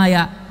നിർബന്ധമായ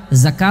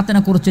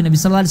സക്കാത്തിനെ കുറിച്ച് നബി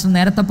സല്ലല്ലാഹു അലൈഹി വസല്ലം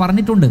നേരത്തെ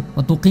പറഞ്ഞിട്ടുണ്ട്.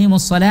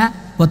 വതുഖീമുസ്സലാ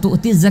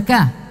വതുഅതി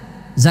സക്കാ,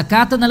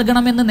 സക്കാത്ത്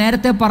നൽകണമെന്ന്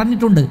നേരത്തെ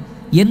പറഞ്ഞിട്ടുണ്ട്.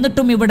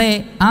 എന്നിട്ടും ഇവിടെ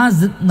ആ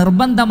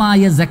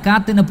നിർബന്ധമായ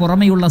സക്കാത്തിന്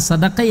പുറമെയുള്ള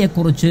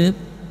സദഖയെക്കുറിച്ച്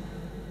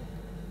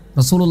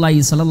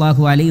റസൂലുള്ളാഹി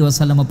സ്വല്ലല്ലാഹു അലൈഹി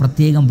വസല്ലം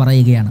പ്രത്യേകം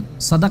പറയുകയാണ്.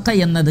 സദഖ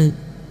എന്നത്,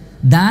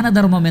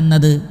 ദാനധർമ്മം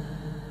എന്നത്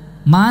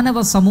മാനവ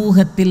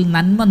സമൂഹത്തിൽ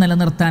നന്മ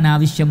നിലനിർത്താൻ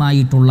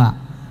ആവശ്യമായിട്ടുള്ള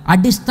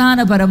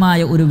അടിസ്ഥാനപരമായ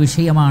ഒരു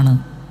വിഷയമാണ്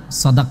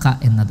സദഖ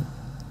എന്നത്.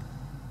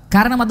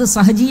 കാരണം അത്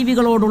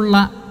സഹജീവികളോടുള്ള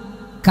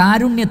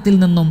കാരുണ്യത്തിൽ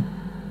നിന്നും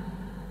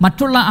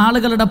മറ്റുള്ള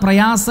ആളുകളുടെ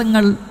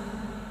പ്രയാസങ്ങൾ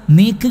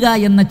നീക്കുക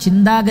എന്ന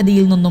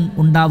ചിന്താഗതിയിൽ നിന്നും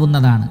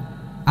ഉണ്ടാവുന്നതാണ്.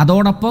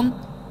 അതോടൊപ്പം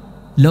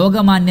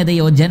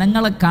ലോകമാന്യതയോ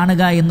ജനങ്ങളെ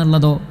കാണുക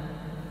എന്നുള്ളതോ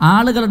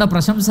ആളുകളുടെ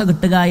പ്രശംസ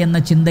കിട്ടുക എന്ന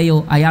ചിന്തയോ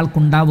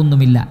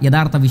അയാൾക്കുണ്ടാവുന്നുമില്ല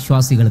യഥാർത്ഥ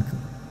വിശ്വാസികൾക്ക്.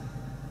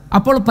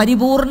 അപ്പോൾ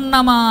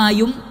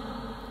പരിപൂർണമായും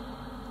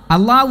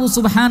അല്ലാഹു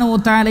സുബ്ഹാനഹു വ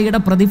തആലയുടെ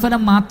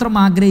പ്രതിഫലം മാത്രം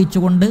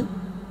ആഗ്രഹിച്ചുകൊണ്ട്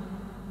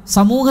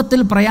സമൂഹത്തിൽ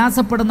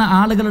പ്രയാസപ്പെടുന്ന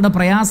ആളുകളുടെ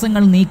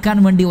പ്രയാസങ്ങൾ നീക്കാൻ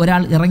വേണ്ടി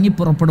ഒരാൾ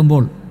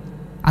ഇറങ്ങിപ്പുറപ്പെടുമ്പോൾ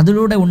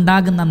അതിലൂടെ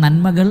ഉണ്ടാകുന്ന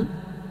നന്മകൾ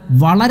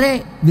വളരെ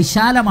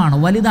വിശാലമാണ്,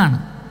 വലുതാണ്.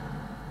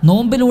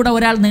 നോമ്പിലൂടെ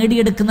ഒരാൾ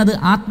നേടിയെടുക്കുന്നത്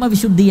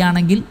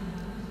ആത്മവിശുദ്ധിയാണെങ്കിൽ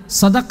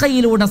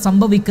സദഖയിലൂടെ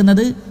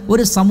സംഭവിക്കുന്നത്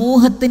ഒരു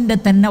സമൂഹത്തിൻ്റെ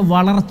തന്നെ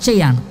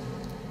വളർച്ചയാണ്.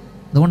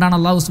 അതുകൊണ്ടാണ്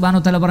അല്ലാഹു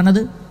സുബ്ഹാനഹു വ തആല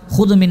പറഞ്ഞത്,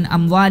 ഖുദ് മിൻ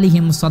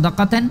അംവാലിഹിം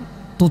സദഖതൻ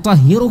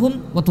തുതഹിറുഹും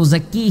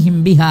വതുസക്കീഹിം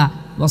ബിഹാ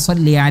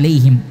വസല്ലി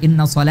അലൈഹിം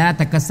ഇന്ന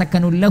സ്വലാതക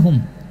സകനുൽ ലഹും.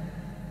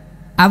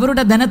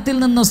 അവരുടെ ധനത്തിൽ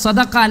നിന്ന്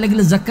സദഖ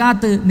അല്ലെങ്കിൽ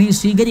സക്കാത്ത് നീ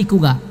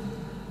സ്വീകരിക്കുക,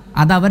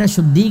 അതവരെ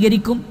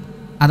ശുദ്ധീകരിക്കും,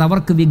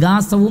 അതവർക്ക്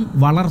വികാസവും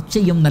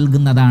വളർച്ചയും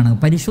നൽകുന്നതാണ്,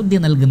 പരിശുദ്ധി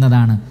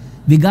നൽകുന്നതാണ്,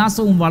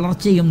 വികാസവും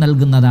വളർച്ചയും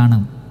നൽകുന്നതാണ്.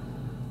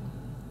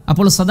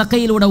 അപ്പോൾ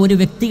സദഖയിലൂടെ ഒരു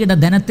വ്യക്തിയുടെ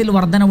ധനത്തിൽ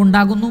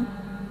വർധനവുണ്ടാകുന്നു,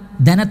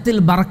 ധനത്തിൽ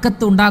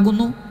ബർക്കത്ത്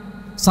ഉണ്ടാകുന്നു,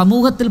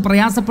 സമൂഹത്തിൽ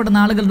പ്രയാസപ്പെടുന്ന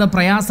ആളുകളുടെ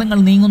പ്രയാസങ്ങൾ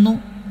നീങ്ങുന്നു.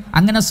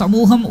 അങ്ങനെ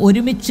സമൂഹം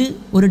ഒരുമിച്ച്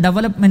ഒരു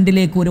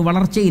ഡെവലപ്മെൻറ്റിലേക്ക്, ഒരു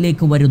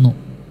വളർച്ചയിലേക്ക് വരുന്നു.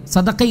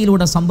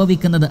 സദഖയിലൂടെ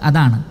സംഭവിക്കുന്നത്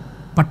അതാണ്.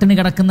 പട്ടിണി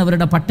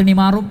കിടക്കുന്നവരുടെ പട്ടിണി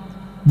മാറും,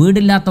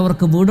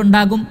 വീടില്ലാത്തവർക്ക്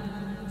വീടുണ്ടാകും,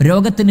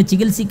 രോഗത്തിന്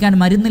ചികിത്സിക്കാൻ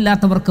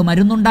മരുന്നില്ലാത്തവർക്ക്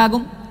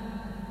മരുന്നുണ്ടാകും.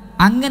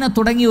 അങ്ങനെ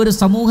തുടങ്ങി ഒരു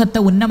സമൂഹത്തെ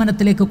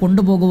ഉന്നമനത്തിലേക്ക്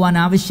കൊണ്ടുപോകുവാൻ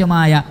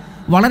ആവശ്യമായ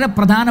വളരെ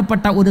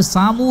പ്രധാനപ്പെട്ട ഒരു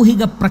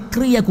സാമൂഹിക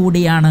പ്രക്രിയ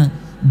കൂടിയാണ്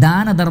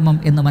ദാനധർമ്മം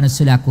എന്ന്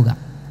മനസ്സിലാക്കുക.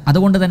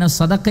 അതുകൊണ്ട് തന്നെ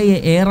സദഖയെ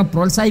ഏറെ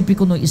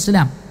പ്രോത്സാഹിപ്പിക്കുന്നു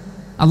ഇസ്ലാം.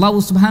 അല്ലാഹു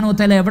സുബ്ഹാനഹു വ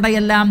തആല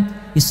എവിടെയെല്ലാം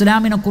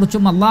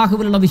ഇസ്ലാമിനെക്കുറിച്ചും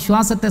അള്ളാഹുവിലുള്ള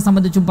വിശ്വാസത്തെ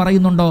സംബന്ധിച്ചും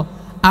പറയുന്നുണ്ടോ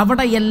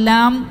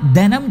അവിടെയെല്ലാം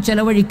ധനം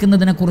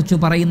ചെലവഴിക്കുന്നതിനെക്കുറിച്ച്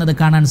പറയുന്നത്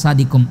കാണാൻ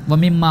സാധിക്കും.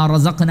 വമിമ്മാ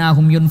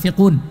റസഖ്നാഹും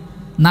യുൻഫിഖൂൻ,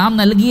 നാം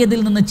നൽകിയതിൽ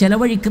നിന്ന്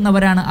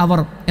ചെലവഴിക്കുന്നവരാണ് അവർ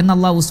എന്ന്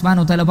അല്ലാഹു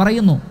സുബ്ഹാനഹു വ തആല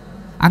പറയുന്നു.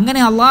 അങ്ങനെ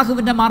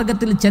അള്ളാഹുവിൻ്റെ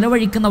മാർഗത്തിൽ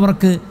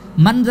ചെലവഴിക്കുന്നവർക്ക്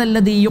മൻ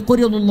ദല്ലദീ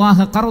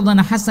യുഖ്രിദുല്ലാഹ ഖർദൻ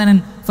ഹസനൻ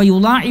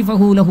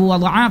ഫയുളാഇഫഹു ലഹു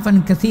അദ്ആഫൻ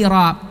കസീറ,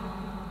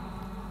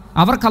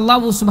 അവർക്ക്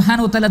അല്ലാഹു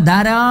സുബ്ഹാനഹു വ തആല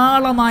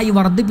ധാരാളമായി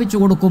വർദ്ധിപ്പിച്ചു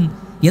കൊടുക്കും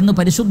എന്ന്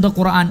പരിശുദ്ധ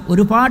ഖുർആൻ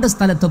ഒരുപാട്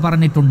സ്ഥലത്ത്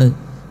പറഞ്ഞിട്ടുണ്ട്.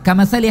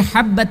 കമസലി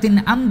ഹബ്ബത്തിൻ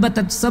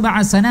അൻബതത് സബഅ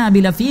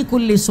സനാബില ഫീ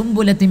കുല്ലി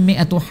സുംബുലത്തിൻ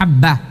മിഅതു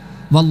ഹബ്ബ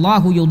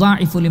വല്ലാഹു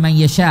യുദാഇഫു ലിമൻ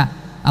യശാ.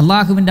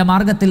 അള്ളാഹുവിൻ്റെ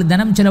മാർഗത്തിൽ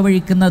ധനം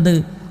ചെലവഴിക്കുന്നത്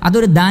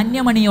അതൊരു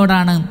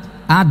ധാന്യമണിയോടാണ്.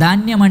 ആ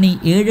ധാന്യമണി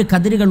 7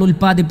 കതിരുകൾ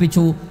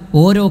ഉൽപ്പാദിപ്പിച്ചു,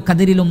 ഓരോ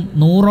കതിരിലും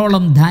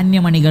 100ഓളം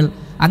ധാന്യമണികൾ.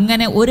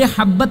 അങ്ങനെ ഒരു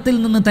ഹബ്ബത്തിൽ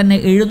നിന്ന് തന്നെ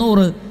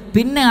 700,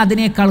 പിന്നെ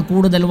അതിനേക്കാൾ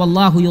കൂടുതൽ.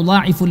 വല്ലാഹു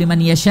യുദാഇഫു ലിമൻ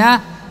യശാ,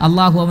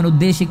 അള്ളാഹു അവൻ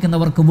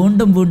ഉദ്ദേശിക്കുന്നവർക്ക്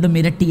വീണ്ടും വീണ്ടും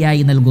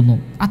ഇരട്ടിയായി നൽകുന്നു.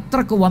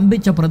 അത്രക്ക്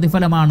വമ്പിച്ച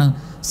പ്രതിഫലമാണ്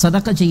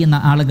സദഖ ചെയ്യുന്ന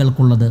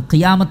ആളുകൾക്കുള്ളത്.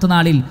 ഖിയാമത്ത്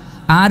നാളിൽ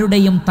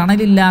ആരുടെയും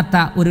തണലില്ലാത്ത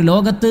ഒരു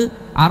ലോകത്ത്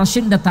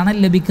അർശിൻ്റെ തണൽ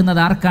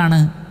ലഭിക്കുന്നത് ആർക്കാണ്?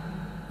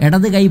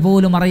 ഇടത് കൈ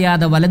പോലും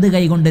അറിയാതെ വലത്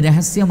കൈ കൊണ്ട്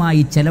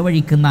രഹസ്യമായി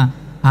ചെലവഴിക്കുന്ന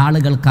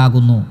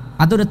ആളുകൾക്കാകുന്നു.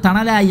 അതൊരു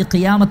തണലായി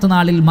ഖിയാമത്ത്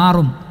നാളിൽ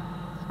മാറും.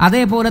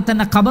 അതേപോലെ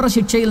തന്നെ ഖബർ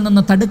ശിക്ഷയിൽ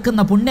നിന്ന്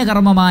തടുക്കുന്ന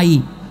പുണ്യകർമ്മമായി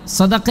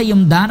സദഖയും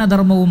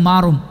ദാനധർമ്മവും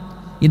മാറും.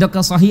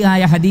 ഇതൊക്കെ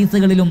സഹിഹായ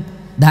ഹദീസുകളിലും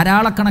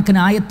ധാരാളക്കണക്കിന്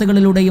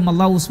ആയത്തുകളിലൂടെയും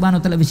അല്ലാഹു സുബ്ഹാനഹു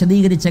വ തആല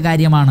വിശദീകരിച്ച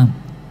കാര്യമാണ്.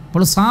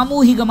 അപ്പോൾ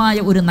സാമൂഹികമായ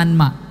ഒരു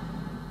നന്മ,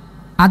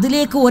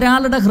 അതിലേക്ക്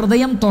ഒരാളുടെ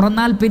ഹൃദയം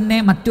തുറന്നാൽ പിന്നെ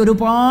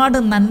മറ്റൊരുപാട്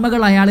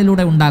നന്മകൾ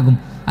അയാളിലൂടെ ഉണ്ടാകും.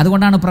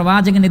 അതുകൊണ്ടാണ്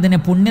പ്രവാചകൻ ഇതിനെ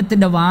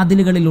പുണ്യത്തിൻ്റെ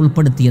വാതിലുകളിൽ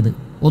ഉൾപ്പെടുത്തിയത്.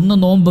 ഒന്ന്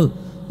നോമ്പ്,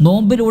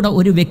 നോമ്പിലൂടെ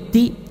ഒരു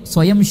വ്യക്തി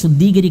സ്വയം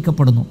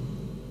ശുദ്ധീകരിക്കപ്പെടുന്നു.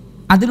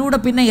 അതിലൂടെ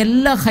പിന്നെ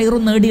എല്ലാ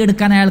ഖൈറും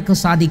നേടിയെടുക്കാൻ അയാൾക്ക്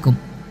സാധിക്കും.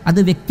 അത്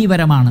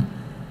വ്യക്തിപരമാണ്.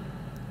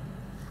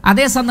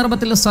 അതേ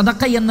സന്ദർഭത്തിൽ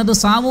സദഖ എന്നത്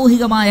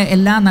സാമൂഹികമായ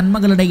എല്ലാ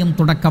നന്മകളുടെയും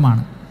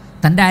തുടക്കമാണ്.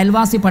 തൻ്റെ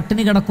അയൽവാസി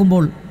പട്ടിണി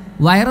കിടക്കുമ്പോൾ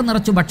വയറ്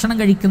നിറച്ചു ഭക്ഷണം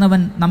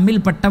കഴിക്കുന്നവൻ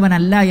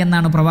നമ്മിൽപ്പെട്ടവനല്ല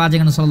എന്നാണ്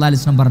പ്രവാചകൻ സല്ലല്ലാഹു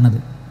അലൈഹി വസല്ലം പറഞ്ഞത്.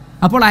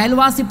 അപ്പോൾ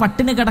അയൽവാസി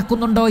പട്ടിണി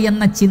കിടക്കുന്നുണ്ടോ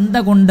എന്ന ചിന്ത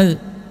കൊണ്ട്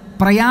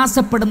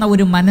പ്രയാസപ്പെടുന്ന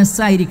ഒരു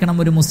മനസ്സായിരിക്കണം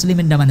ഒരു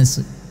മുസ്ലിമിൻ്റെ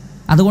മനസ്സ്.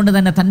 അതുകൊണ്ട്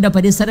തന്നെ തൻ്റെ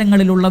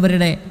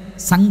പരിസരങ്ങളിലുള്ളവരുടെ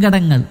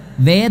സങ്കടങ്ങൾ,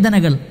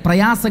 വേദനകൾ,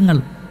 പ്രയാസങ്ങൾ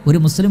ഒരു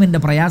മുസ്ലിമിൻ്റെ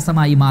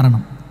പ്രയാസമായി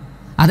മാറണം.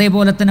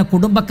 അതേപോലെ തന്നെ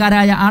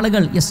കുടുംബക്കാരായ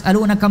ആളുകൾ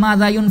യസ്അലൂനക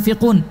മാദാ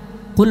യുൻഫിഖൂൻ,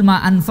 ഖുൽ മാ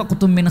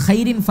അൻഫഖ്തും മിൻ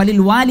ഖൈരിൻ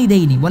ഫലിൽ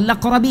വാലിദൈനി വൽ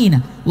അഖ്റബീന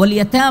വൽ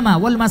യതാമ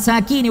വൽ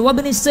മസാകീൻ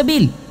വബ്നിസ്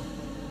സബീൽ.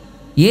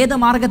 ഏത്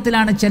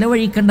മാർഗത്തിലാണ്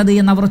ചെലവഴിക്കേണ്ടത്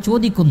എന്നവർ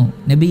ചോദിക്കുന്നു.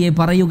 നബിയെ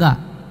പറയുക,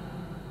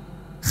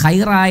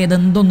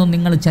 ഖൈറായതെന്തൊന്നും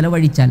നിങ്ങൾ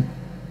ചെലവഴിച്ചാൽ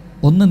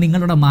ഒന്ന്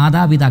നിങ്ങളുടെ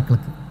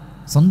മാതാപിതാക്കൾക്ക്,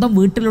 സ്വന്തം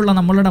വീട്ടിലുള്ള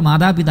നമ്മളുടെ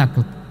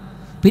മാതാപിതാക്കൾക്ക്,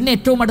 പിന്നെ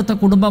ഏറ്റവും അടുത്ത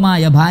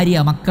കുടുംബമായ ഭാര്യ,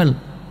 മക്കൾ,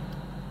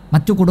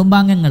 മറ്റു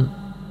കുടുംബാംഗങ്ങൾ,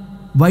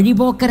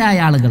 വഴിപോക്കരായ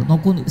ആളുകൾ.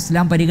 നോക്കൂ,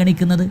 ഇസ്ലാം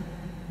പരിഗണിക്കുന്നത്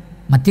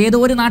മറ്റേതോ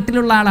ഒരു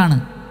നാട്ടിലുള്ള ആളാണ്,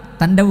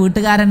 തൻ്റെ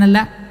വീട്ടുകാരനല്ല,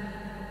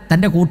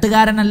 തൻ്റെ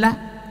കൂട്ടുകാരനല്ല,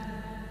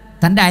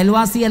 തൻ്റെ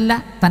അയൽവാസിയല്ല,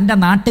 തൻ്റെ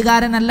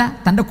നാട്ടുകാരനല്ല,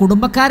 തൻ്റെ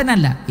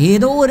കുടുംബക്കാരനല്ല,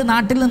 ഏതോ ഒരു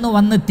നാട്ടിൽ നിന്ന്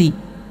വന്നെത്തി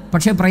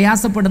പക്ഷേ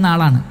പ്രയാസപ്പെടുന്ന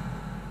ആളാണ്.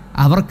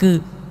 അവർക്ക്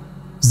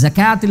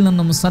സകാത്തിൽ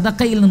നിന്നും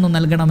സദഖയിൽ നിന്നും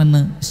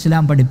നൽകണമെന്ന്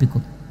ഇസ്ലാം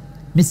പഠിപ്പിക്കുന്നു.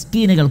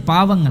 മിസ്കീനുകൾ,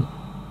 പാവങ്ങൾ,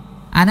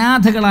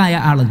 അനാഥകളായ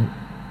ആളുകൾ,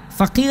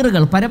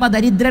 ഫക്കീറുകൾ,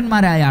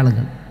 പരമദരിദ്രന്മാരായ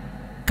ആളുകൾ,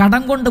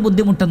 കടം കൊണ്ട്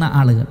ബുദ്ധിമുട്ടുന്ന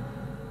ആളുകൾ,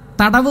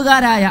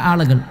 തടവുകാരായ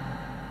ആളുകൾ.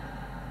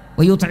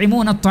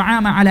 വയുത്ഇമൂന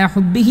അത്അമ അലാ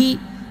ഹുബ്ബിഹി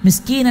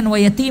മിസ്കീനൻ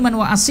വയതീമൻ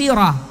വഅസീറ.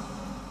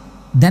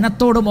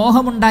 ധനത്തോട്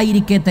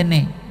മോഹമുണ്ടായിരിക്കെ തന്നെ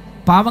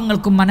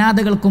പാവങ്ങൾക്കും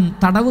അനാഥകൾക്കും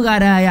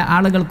തടവുകാരായ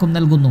ആളുകൾക്കും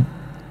നൽകുന്നു.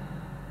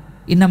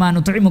 ഇന്നമാ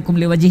നുത്ഇമുക്കും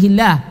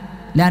ലിവജ്ഹില്ലാഹ്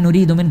ലാ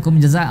നുരീദു മിൻകും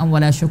ജസാഅൻ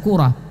വലാ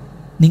ശുകൂറ.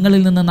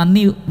 നിങ്ങളിൽ നിന്ന്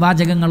നന്ദി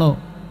വാചകങ്ങളോ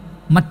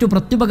മറ്റു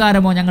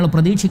പ്രത്യുപകാരമോ ഞങ്ങൾ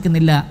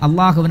പ്രതീക്ഷിക്കുന്നില്ല,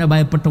 അള്ളാഹുവിനെ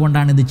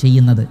ഭയപ്പെട്ടുകൊണ്ടാണ് ഇത്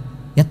ചെയ്യുന്നത്.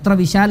 എത്ര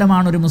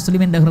വിശാലമാണൊരു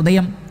മുസ്ലിമിൻ്റെ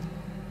ഹൃദയം,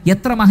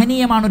 എത്ര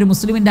മഹനീയമാണൊരു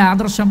മുസ്ലിമിൻ്റെ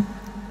ആദർശം,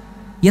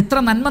 എത്ര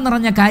നന്മ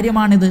നിറഞ്ഞ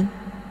കാര്യമാണിത്.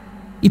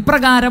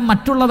 ഇപ്രകാരം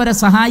മറ്റുള്ളവരെ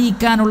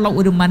സഹായിക്കാനുള്ള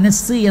ഒരു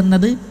മനസ്സ്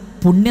എന്നത്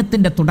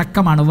പുണ്യത്തിൻ്റെ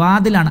തുടക്കമാണ്,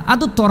 വാതിലാണ്.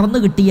 അത് തുറന്നു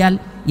കിട്ടിയാൽ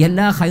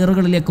എല്ലാ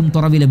ഖൈറുകളിലേക്കും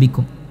തുറവി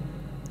ലഭിക്കും.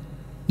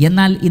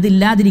 എന്നാൽ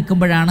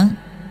ഇതില്ലാതിരിക്കുമ്പോഴാണ്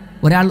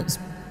ഒരാൾ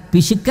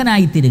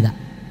പിശുക്കനായിത്തീരുക.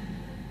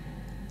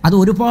 അത്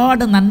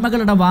ഒരുപാട്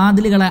നന്മകളുടെ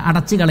വാതിലുകളെ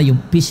അടച്ചു കളയും,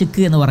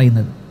 പിശുക്ക് എന്ന്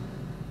പറയുന്നത്.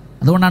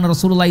 അതുകൊണ്ടാണ്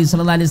റസൂലുള്ളാഹി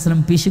സ്വല്ലല്ലാഹി അലൈഹി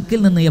വസല്ലം പിശുക്കിൽ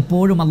നിന്ന്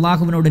എപ്പോഴും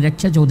അള്ളാഹുവിനോട്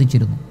രക്ഷ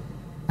ചോദിച്ചിരുന്നു.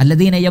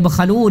 അല്ലദീന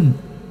യബ്ഖലൂൻ,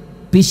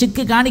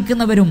 പിശുക്ക്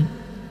കാണിക്കുന്നവരും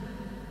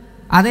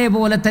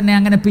അതേപോലെ തന്നെ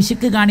അങ്ങനെ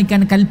പിശുക്ക്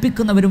കാണിക്കാൻ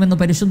കൽപ്പിക്കുന്നവരുമെന്ന്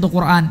പരിശുദ്ധ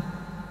ഖുർആൻ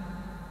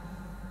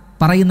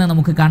പറയുന്നത്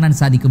നമുക്ക് കാണാൻ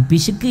സാധിക്കും.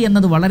 പിശുക്ക്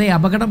എന്നത് വളരെ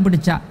അപകടം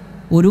പിടിച്ച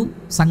ഒരു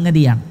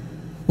സംഗതിയാണ്.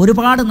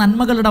 ഒരുപാട്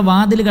നന്മകളുടെ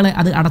വാതിലുകളെ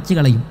അത് അടച്ചു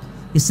കളയും.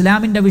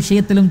 ഇസ്ലാമിൻ്റെ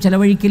വിഷയത്തിലും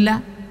ചെലവഴിക്കില്ല,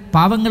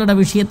 പാവങ്ങളുടെ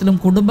വിഷയത്തിലും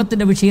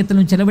കുടുംബത്തിൻ്റെ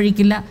വിഷയത്തിലും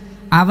ചെലവഴിക്കില്ല.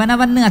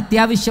 അവനവന്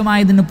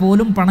അത്യാവശ്യമായതിന്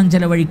പോലും പണം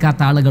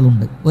ചെലവഴിക്കാത്ത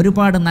ആളുകളുണ്ട്.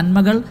 ഒരുപാട്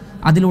നന്മകൾ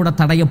അതിലൂടെ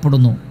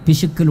തടയപ്പെടുന്നു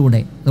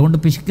പിശുക്കിലൂടെ. അതുകൊണ്ട്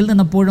പിശുക്കിൽ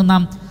നിന്നെപ്പോഴും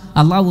നാം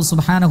അല്ലാഹു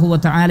സുബ്ഹാനഹു വ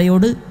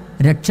തആലയോട്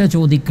രക്ഷ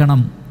ചോദിക്കണം.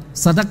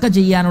 സദഖ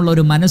ചെയ്യാനുള്ള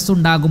ഒരു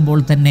മനസ്സുണ്ടാകുമ്പോൾ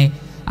തന്നെ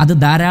അത്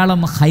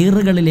ധാരാളം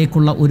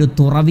ഖൈറുകളിലേക്കുള്ള ഒരു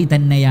തുറവി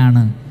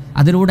തന്നെയാണ്.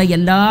 അതിലൂടെ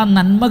എല്ലാ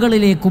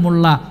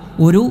നന്മകളിലേക്കുമുള്ള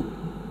ഒരു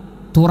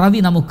തുറവി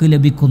നമുക്ക്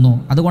ലഭിക്കുന്നു.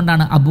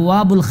 അതുകൊണ്ടാണ്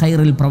അബ്വാബുൽ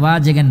ഖൈറിൽ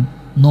പ്രവാചകൻ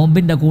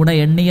നോമ്പിൻ്റെ കൂടെ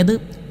എണ്ണിയത്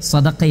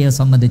സദഖയെ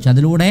സംബന്ധിച്ച്.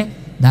 അതിലൂടെ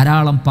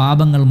ധാരാളം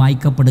പാപങ്ങൾ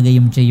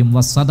മായ്ക്കപ്പെടുകയും ചെയ്യും.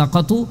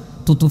 വസ്സദഖതു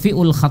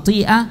തുത്ഫിഉൽ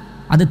ഖതീഅ,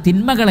 അത്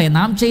തിന്മകളെ,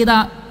 നാം ചെയ്ത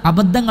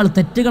അബദ്ധങ്ങൾ,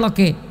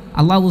 തെറ്റുകളൊക്കെ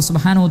അല്ലാഹു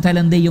സുബ്ഹാനഹു വ തആല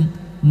എന്ത് ചെയ്യും?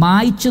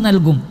 മായ്ച്ചു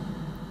നൽകും.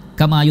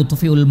 കമാ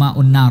യുത്ഫിഉൽ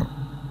മാഉൻ നാർ,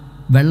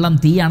 വെള്ളം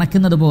തീ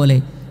അണയ്ക്കുന്നത് പോലെ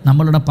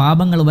നമ്മളുടെ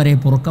പാപങ്ങൾ വരെ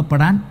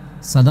പൊറുക്കപ്പെടാൻ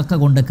സദഖ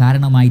കൊണ്ട്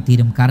കാരണമായി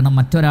തീരും. കാരണം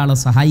മറ്റൊരാളെ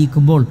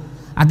സഹായിക്കുമ്പോൾ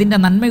അതിൻ്റെ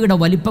നന്മയുടെ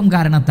വലിപ്പം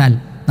കാരണത്താൽ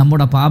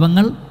നമ്മുടെ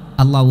പാപങ്ങൾ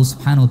അല്ലാഹു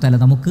സുബ്ഹാനഹു വ തആല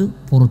നമുക്ക്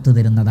പുറത്തു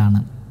തരുന്നതാണ്.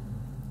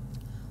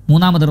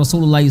 മൂന്നാമത്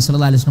റസൂലുള്ളാഹി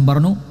സ്വല്ലല്ലാഹി അലൈഹി വസല്ലം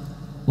പറഞ്ഞു,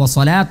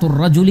 വസലാത്തുർ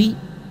റജുലി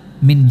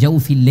മിൻ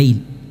ജൗഫിൽ ലൈൽ.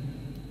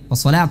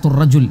 വസലാത്തുർ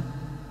റജുൽ,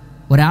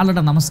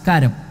 ഒരാളുടെ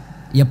നമസ്കാരം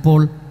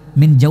എപ്പോൾ?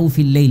 മിൻ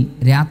ജൗഫിൽ ലൈൽ,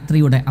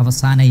 രാത്രിയുടെ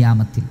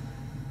അവസാനയാമത്തിൽ,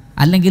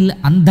 അല്ലെങ്കിൽ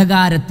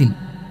അന്ധകാരത്തിൽ,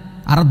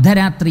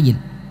 അർദ്ധരാത്രിയിൽ.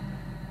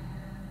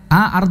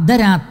 ആ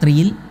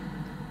അർദ്ധരാത്രിയിൽ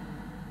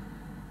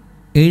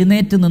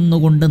എഴുന്നേറ്റ്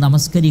നിന്നുകൊണ്ട്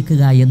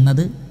നമസ്കരിക്കുക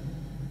എന്നത്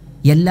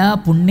എല്ലാ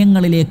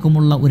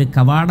പുണ്യങ്ങളിലേക്കുമുള്ള ഒരു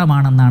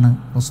കവാടമാണെന്നാണ്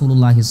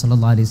റസൂലുള്ളാഹി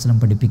സ്വല്ലല്ലാഹി അലൈഹി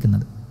വസല്ലം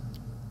പഠിപ്പിക്കുന്നത്.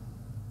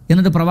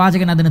 എന്നിട്ട്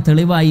പ്രവാചകൻ അതിന്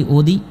തെളിവായി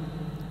ഓതി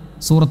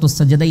സൂറത്തു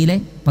സജ്ദയിലെ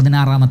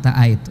 16-ാമത്തെ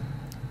ആയത്ത്,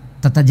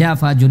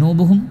 തതജാഫ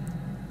ജുനൂബുഹും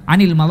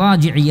അനിൽ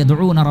മവാജിഇ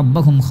യദ്ഊന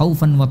റബ്ബഹും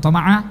ഖൗഫൻ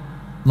വതമഅ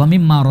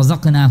വമിമ്മാ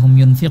റസഖ്നാഹും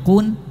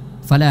യുൻഫിഖൂൻ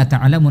ഫലാ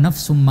തഅലമു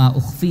നഫ്സും മാ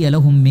ഉഖ്ഫിയ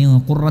ലഹും മിൻ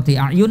ഖുർറത്തി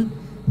അഅ്യുൻ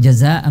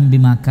ജസാഅൻ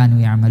ബിമാ കാനൂ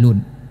യഅമലൂൻ.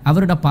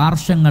 അവരുടെ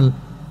പാർശ്വങ്ങൾ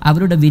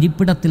അവരുടെ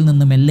വിരിപ്പിടത്തിൽ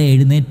നിന്ന് മെല്ലെ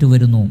എഴുന്നേറ്റ്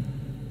വരുന്നു.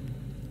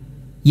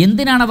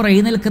 എന്തിനാണ് അവർ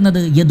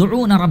എഴുന്നേൽക്കുന്നത്?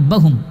 യദ്ഊന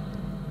റബ്ബഹും,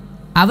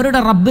 അവരുടെ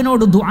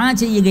റബ്ബിനോട് ദുആ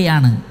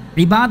ചെയ്യുകയാണ്,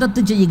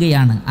 ഇബാദത്ത്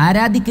ചെയ്യുകയാണ്,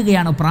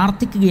 ആരാധിക്കുകയാണ്,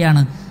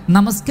 പ്രാർത്ഥിക്കുകയാണ്,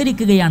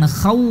 നമസ്കരിക്കുകയാണ്.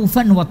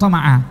 ഖൗഫൻ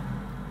വതമഅ,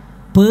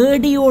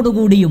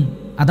 പേടിയോടുകൂടിയും,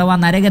 അഥവാ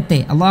നരകത്തെ,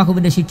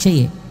 അള്ളാഹുവിൻ്റെ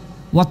ശിക്ഷയെ,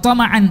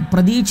 വതമഅൻ,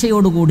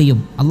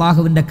 പ്രതീക്ഷയോടുകൂടിയും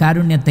അള്ളാഹുവിൻ്റെ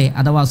കാരുണ്യത്തെ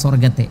അഥവാ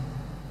സ്വർഗത്തെ.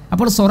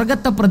 അപ്പോൾ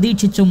സ്വർഗത്തെ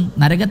പ്രതീക്ഷിച്ചും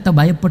നരകത്തെ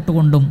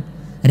ഭയപ്പെട്ടുകൊണ്ടും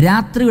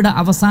രാത്രിയുടെ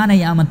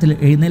അവസാനയാമത്തിൽ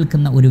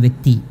എഴുന്നേൽക്കുന്ന ഒരു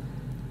വ്യക്തി,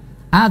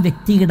 ആ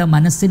വ്യക്തിയുടെ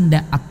മനസ്സിൻ്റെ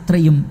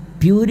അത്രയും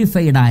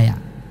പ്യൂരിഫൈഡായ,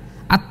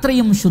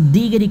 അത്രയും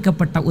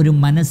ശുദ്ധീകരിക്കപ്പെട്ട ഒരു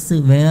മനസ്സ്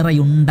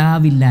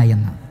വേറെയുണ്ടാവില്ല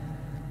എന്ന്.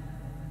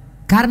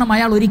 കാരണം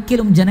അയാൾ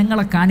ഒരിക്കലും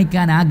ജനങ്ങളെ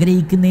കാണിക്കാൻ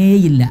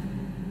ആഗ്രഹിക്കുന്നേയില്ല.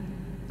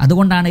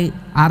 അതുകൊണ്ടാണ്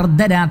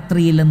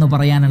അർദ്ധരാത്രിയിൽ എന്ന്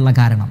പറയാനുള്ള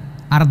കാരണം.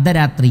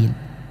 അർദ്ധരാത്രിയിൽ,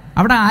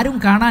 അവിടെ ആരും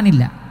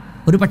കാണാനില്ല.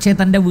 ഒരു പക്ഷേ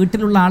തൻ്റെ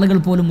വീട്ടിലുള്ള ആളുകൾ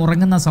പോലും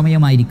ഉറങ്ങുന്ന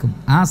സമയമായിരിക്കും.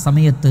 ആ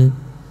സമയത്ത്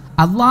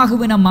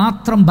അള്ളാഹുവിനെ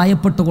മാത്രം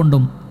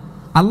ഭയപ്പെട്ടുകൊണ്ടും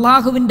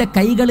അള്ളാഹുവിൻ്റെ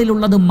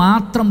കൈകളിലുള്ളത്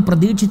മാത്രം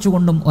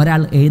പ്രതീക്ഷിച്ചുകൊണ്ടും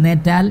ഒരാൾ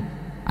എഴുന്നേറ്റാൽ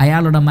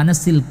അയാളുടെ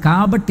മനസ്സിൽ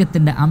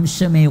കാപട്യത്തിൻ്റെ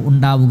അംശമേ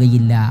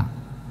ഉണ്ടാവുകയില്ല.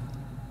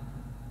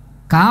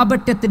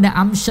 കാപട്യത്തിൻ്റെ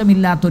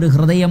അംശമില്ലാത്തൊരു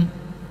ഹൃദയം,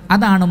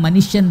 അതാണ്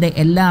മനുഷ്യൻ്റെ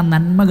എല്ലാ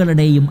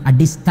നന്മകളുടെയും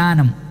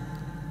അടിസ്ഥാനം.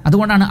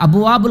 അതുകൊണ്ടാണ്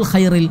അബുവാബുൽ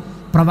ഖൈറിൽ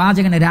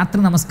പ്രവാചകന്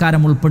രാത്രി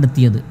നമസ്കാരം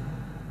ഉൾപ്പെടുത്തിയത്.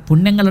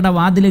 പുണ്യങ്ങളുടെ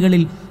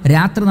വാതിലുകളിൽ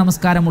രാത്രി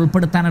നമസ്കാരം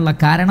ഉൾപ്പെടുത്താനുള്ള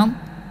കാരണം,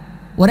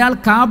 ഒരാൾ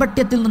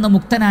കാപട്യത്തിൽ നിന്ന്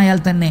മുക്തനായാൽ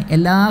തന്നെ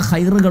എല്ലാ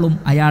ഖൈറുകളും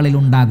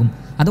അയാളിലുണ്ടാകും.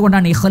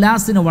 അതുകൊണ്ടാണ്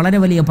ഇഖ്ലാസിന് വളരെ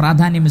വലിയ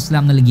പ്രാധാന്യം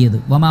ഇസ്ലാം നൽകിയത്.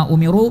 വമാ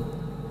ഉമിറു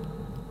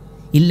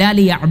ഇല്ലാ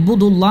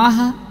ലിയഅ്ബുദുല്ലാഹ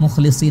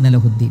മുഖ്ലിസീന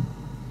ലഹുദ്ദീൻ.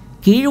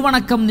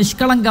 കീഴ്വണക്കം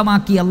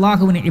നിഷ്കളങ്കമാക്കി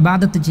അള്ളാഹുവിന്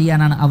ഇബാദത്ത്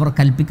ചെയ്യാനാണ് അവർ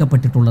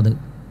കൽപ്പിക്കപ്പെട്ടിട്ടുള്ളത്.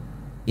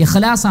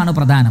 ഇഖ്ലാസാണ്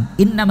പ്രധാനം.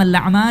 ഇന്നമൽ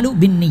അഅ്മാലു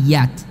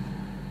ബിന്നിയ്യാത്ത്.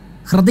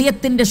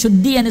 ഹൃദയത്തിൻ്റെ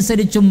ശുദ്ധി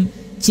അനുസരിച്ചും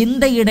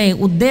ചിന്തയുടെ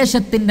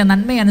ഉദ്ദേശത്തിൻ്റെ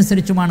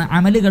നന്മയനുസരിച്ചുമാണ്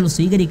അമലുകൾ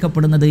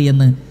സ്വീകരിക്കപ്പെടുന്നത്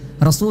എന്ന്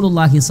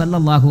റസൂലുള്ളാഹി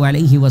സ്വല്ലല്ലാഹു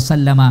അലൈഹി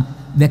വസല്ലമ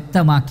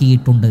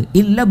വ്യക്തമാക്കിയിട്ടുണ്ട്.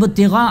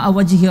 ഇല്ലബ്തിഗാഅ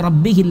വജ്ഹി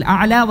റബ്ബിഹിൽ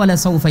അഅ്ലാ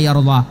വലസൗഫ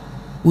യർളാ.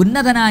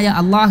 ഉന്നതനായ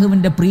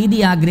അള്ളാഹുവിൻ്റെ പ്രീതി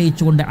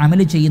ആഗ്രഹിച്ചുകൊണ്ട്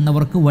അമല്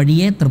ചെയ്യുന്നവർക്ക്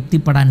വഴിയെ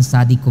തൃപ്തിപ്പെടാൻ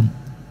സാധിക്കും.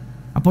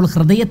 അപ്പോൾ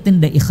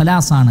ഹൃദയത്തിൻ്റെ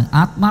ഇഖ്ലാസാണ്,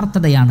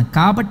 ആത്മാർത്ഥതയാണ്,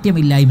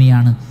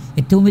 കാപട്യമില്ലായ്മയാണ്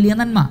ഏറ്റവും വലിയ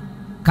നന്മ.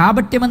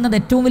 കാപട്യമെന്നത്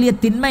ഏറ്റവും വലിയ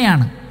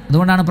തിന്മയാണ്.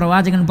 അതുകൊണ്ടാണ്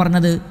പ്രവാചകൻ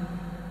പറഞ്ഞത്,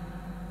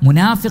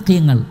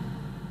 മുനാഫിഖീങ്ങൾ,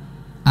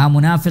 ആ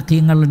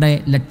മുനാഫിഖീങ്ങളുടെ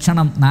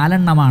ലക്ഷണം 4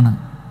 എണ്ണമാണ്.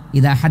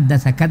 ഇദാ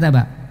ഹദ്ദസ കദബ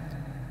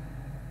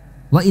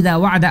വഇദാ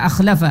വഅദ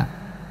അഖ്ലഫ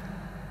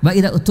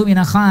വഇദാ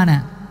ഉതുമിന ഖാന.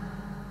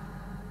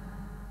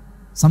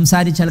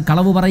 സംസാരിച്ചാൽ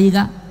കളവ് പറയുക,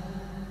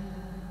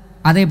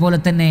 അതേപോലെ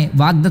തന്നെ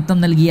വാഗ്ദത്തം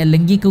നൽകിയാൽ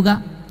ലംഘിക്കുക,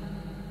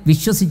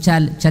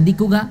 വിശ്വസിച്ചാൽ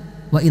ചതിക്കുക,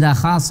 വഇദാ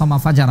ഖാസമ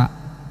ഫജറ,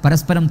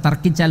 പരസ്പരം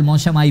തർക്കിച്ചാൽ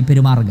മോശമായി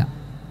പെരുമാറുക.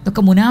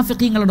 ഇതൊക്കെ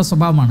മുനാഫിഖീങ്ങളുടെ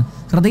സ്വഭാവമാണ്.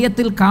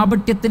 ഹൃദയത്തിൽ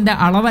കാപട്യത്തിൻ്റെ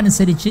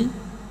അളവനുസരിച്ച്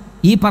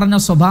ഈ പറഞ്ഞ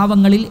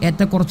സ്വഭാവങ്ങളിൽ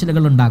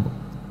ഏറ്റക്കുറച്ചിലുകൾ ഉണ്ടാകും.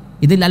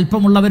 ഇതിൽ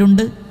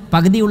അല്പമുള്ളവരുണ്ട്,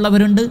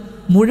 പകുതിയുള്ളവരുണ്ട്,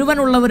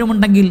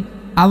 മുഴുവനുള്ളവരുമുണ്ടെങ്കിൽ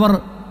അവർ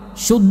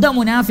ശുദ്ധ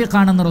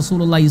മുനാഫിഖാണെന്ന്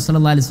റസൂലുള്ളാഹി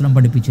സ്വല്ലല്ലാഹു അലൈഹി വസല്ലം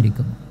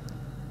പഠിപ്പിച്ചിരിക്കുന്നു.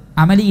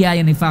 അമലിയായ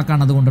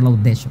നിഫാഖാണ് അതുകൊണ്ടുള്ള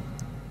ഉദ്ദേശം.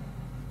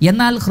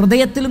 എന്നാൽ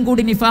ഹൃദയത്തിലും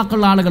കൂടി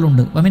നിഫാഖുള്ള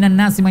ആളുകളുണ്ട്.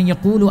 വമിനന്നാസി മൻ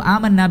യഖൂലു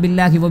ആമന്നാ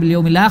ബില്ലാഹി വബിൽ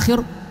യൗമിൽ ആഖിർ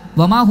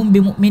വമാ ഹും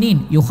ബിമുഅ്മിനീൻ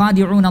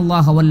യുഖാദിഊന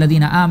അല്ലാഹ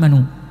വല്ലദീന ആമനു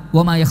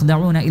വമാ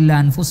യഖ്ദഊന ഇല്ലാ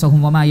അൻഫുസഹും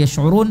വമാ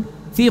യശ്ഉറൂൻ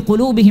ഫീ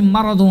ഖുലൂബിഹിം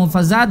മറദുൻ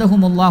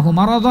ഫസാദഹുമുല്ലാഹു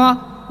മറദാ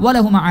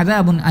വലഹും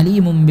അദാബുൻ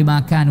അലീമുൻ ബിമാ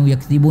കാനൂ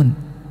യക്ദിബൂൻ.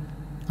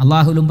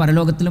 അള്ളാഹുവിലും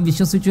പരലോകത്തിലും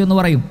വിശ്വസിച്ചു എന്ന്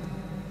പറയും,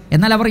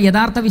 എന്നാൽ അവർ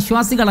യഥാർത്ഥ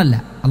വിശ്വാസികളല്ല.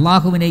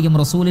 അള്ളാഹുവിനെയും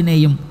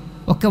റസൂലിനെയും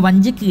ഒക്കെ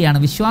വഞ്ചിക്കുകയാണ്.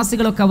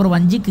 വിശ്വാസികളൊക്കെ അവർ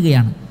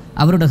വഞ്ചിക്കുകയാണ്.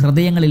 അവരുടെ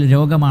ഹൃദയങ്ങളിൽ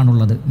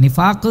രോഗമാണുള്ളത്.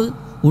 നിഫാഖ്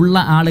ഉള്ള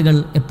ആളുകൾ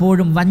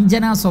എപ്പോഴും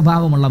വഞ്ചനാ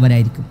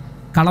സ്വഭാവമുള്ളവരായിരിക്കും.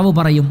 കളവ്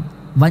പറയും,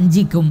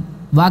 വഞ്ചിക്കും,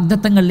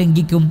 വാഗ്ദത്തങ്ങൾ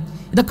ലംഘിക്കും.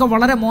 ഇതൊക്കെ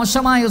വളരെ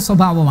മോശമായ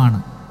സ്വഭാവമാണ്.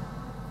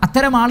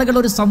 അത്തരം ആളുകൾ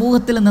ഒരു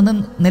സമൂഹത്തിൽ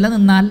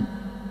നിലനിന്നാൽ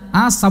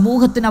ആ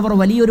സമൂഹത്തിന് അവർ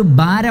വലിയൊരു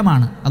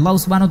ഭാരമാണ്. അല്ലാഹു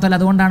സുബ്ഹാനഹു വ തആല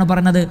അതുകൊണ്ടാണ്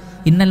പറഞ്ഞത്,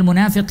 ഇന്നൽ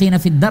മുനാഫിഖീന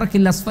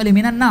ഫിദ്ദർക്കിൽ അസ്ഫലി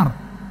മിനന്നാർ.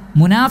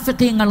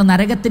 മുനാഫിഖീങ്ങൾ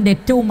നരകത്തിൻ്റെ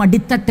ഏറ്റവും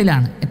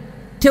അടിത്തട്ടിലാണ്.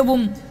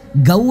 ഏറ്റവും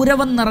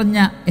ഗൗരവം നിറഞ്ഞ,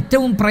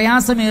 ഏറ്റവും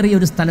പ്രയാസമേറിയ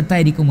ഒരു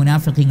സ്ഥലത്തായിരിക്കും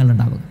മുനാഫിഖീങ്ങൾ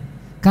ഉണ്ടാവുക.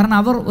 കാരണം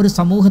അവർ ഒരു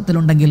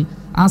സമൂഹത്തിലുണ്ടെങ്കിൽ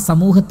ആ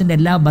സമൂഹത്തിൻ്റെ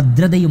എല്ലാ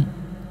ഭദ്രതയും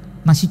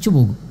നശിച്ചു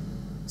പോകും.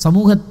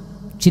 സമൂഹം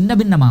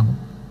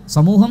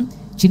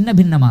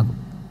ഛിന്നഭിന്നമാകും.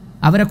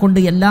 അവരെ കൊണ്ട്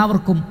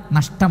എല്ലാവർക്കും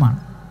നഷ്ടമാണ്.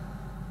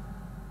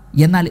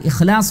 എന്നാൽ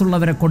ഇഖ്ലാസ്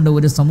ഉള്ളവരെ കൊണ്ട്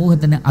ഒരു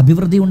സമൂഹത്തിന്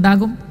അഭിവൃദ്ധി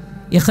ഉണ്ടാകും.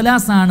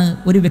 ഇഖ്ലാസാണ്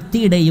ഒരു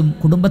വ്യക്തിയുടെയും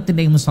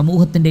കുടുംബത്തിൻ്റെയും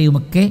സമൂഹത്തിൻ്റെയും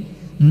ഒക്കെ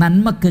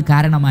നന്മക്ക്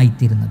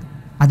കാരണമായിത്തീരുന്നത്.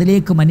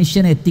 അതിലേക്ക്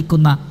മനുഷ്യനെ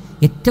എത്തിക്കുന്ന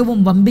ഏറ്റവും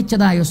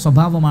വമ്പിച്ചതായ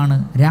സ്വഭാവമാണ്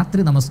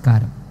രാത്രി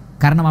നമസ്കാരം.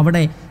 കാരണം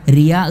അവിടെ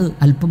റിയാ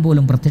അല്പം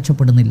പോലും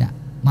പ്രത്യക്ഷപ്പെടുന്നില്ല.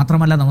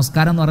 മാത്രമല്ല,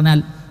 നമസ്കാരം എന്ന് പറഞ്ഞാൽ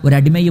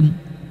ഒരടിമയും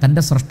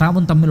തൻ്റെ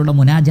സ്രഷ്ടാവും തമ്മിലുള്ള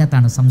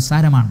മുനാജാത്താണ്,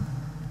 സംസാരമാണ്.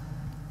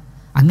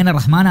 അങ്ങനെ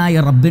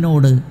റഹ്മാനായ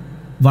റബ്ബിനോട്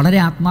വളരെ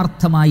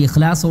ആത്മാർത്ഥമായി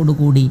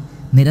ഇഖ്ലാസോടുകൂടി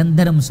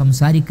നിരന്തരം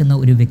സംസാരിക്കുന്ന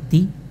ഒരു വ്യക്തി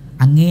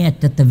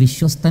അങ്ങേയറ്റത്തെ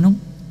വിശ്വസ്തനും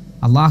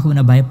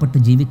അള്ളാഹുവിനെ ഭയപ്പെട്ട്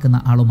ജീവിക്കുന്ന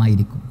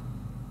ആളുമായിരിക്കും.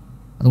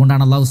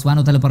 അതുകൊണ്ടാണ് അല്ലാഹു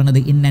സുബ്ഹാനഹു വ തആല പറഞ്ഞത്,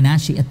 ഇന്ന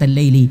നാശിഅത്തൽ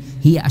ലൈലി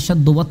ഹിയ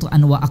അശദ്ദു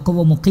വത്അൻ വ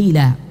അഖ്വമു ഖീല.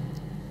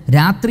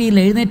 രാത്രിയിൽ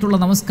എഴുന്നേറ്റുള്ള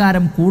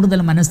നമസ്കാരം കൂടുതൽ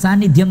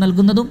മനസാന്നിധ്യം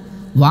നൽകുന്നതും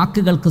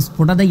വാക്കുകൾക്ക്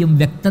സ്ഫുടതയും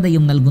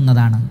വ്യക്തതയും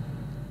നൽകുന്നതാണ്.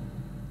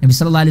 നബി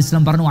സല്ലല്ലാഹു അലൈഹി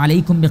വസല്ലം പറഞ്ഞു,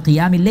 അലൈക്കും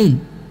ബിഖിയാമിൽ ലൈൽ,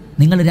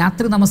 നിങ്ങൾ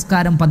രാത്രി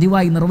നമസ്കാരം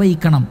പതിവായി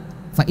നിർവഹിക്കണം.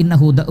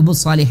 ഫഇന്നഹു ദഅബു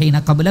സ്വാലിഹീന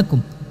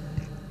ഖബ്ലക്കും,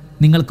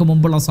 നിങ്ങൾക്ക്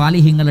മുമ്പുള്ള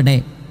സാലിഹീങ്ങളുടെ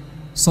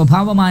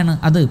സ്വഭാവമാണ്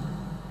അത്.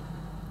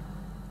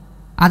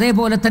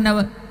 അതേപോലെ തന്നെ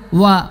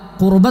വ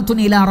ഖുർബത്തുൻ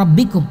ഇലാ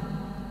റബ്ബിക്കും,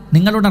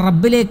 നിങ്ങളുടെ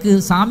റബ്ബിലേക്ക്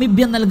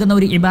സാമീപ്യം നൽകുന്ന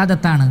ഒരു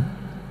ഇബാദത്താണ്.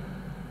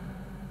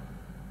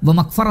 വ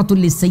മഗ്ഫറത്തുൽ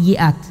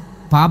ലിസ്സയ്യിആത്ത്,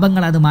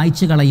 പാപങ്ങൾ അത്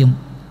മായ്ച്ചു കളയും.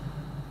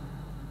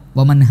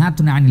 വ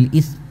മൻഹാത്തുൻ അനിൽ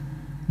ഇസ്,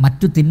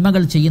 മറ്റു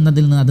തിന്മകൾ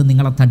ചെയ്യുന്നതിൽ നിന്ന് അത്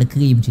നിങ്ങളെ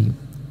തടുക്കുകയും ചെയ്യും.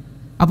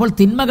 അപ്പോൾ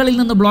തിന്മകളിൽ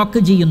നിന്ന് ബ്ലോക്ക്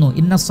ചെയ്യുന്നു.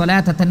 ഇന്ന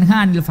സ്വലാത്ത തൻഹാ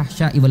അനിൽ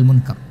ഫഹ്ശാഇ വൽ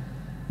മുൻകർ,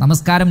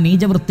 നമസ്കാരം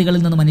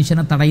നീചവൃത്തികളിൽ നിന്ന്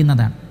മനുഷ്യനെ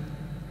തടയുന്നതാണ്.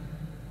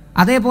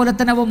 അതേപോലെ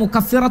തന്നെ വ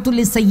മുകഫിറത്തുൽ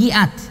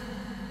ലിസ്സയ്യിആത്ത്,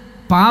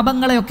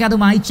 പാപങ്ങളെയൊക്കെ അത്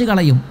മായ്ച്ചു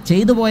കളയും,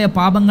 ചെയ്തു പോയ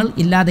പാപങ്ങൾ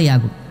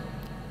ഇല്ലാതെയാകും.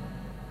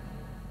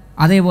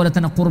 അതേപോലെ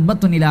തന്നെ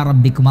ഖുർബത്തുൻ ഇലാ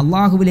റബ്ബിക്കും,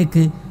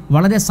 അള്ളാഹുവിലേക്ക്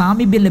വളരെ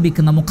സാമീപ്യം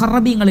ലഭിക്കുന്ന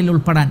മുഖറബീങ്ങളിൽ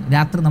ഉൾപ്പെടാൻ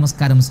രാത്രി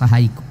നമസ്കാരം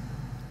സഹായിക്കും.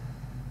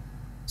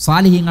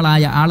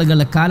 സാലിഹീങ്ങളായ ആളുകൾ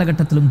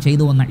കാലഘട്ടത്തിലും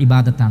ചെയ്തു വന്ന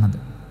ഇബാദത്താണത്.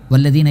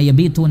 വല്ലദീന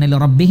യബീതൂന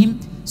ലിറബ്ബിഹിം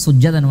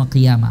സുജ്ജദൻ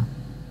വഖിയാമ,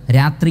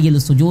 രാത്രിയിൽ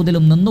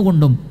സുജൂദിലും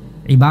നിന്നുകൊണ്ടും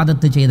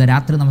ഇബാദത്ത് ചെയ്ത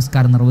രാത്രി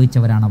നമസ്കാരം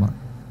നിർവഹിച്ചവരാണവർ.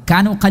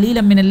 കാനു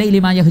ഖലീലൻ മിനൽ ലൈലി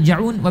മാ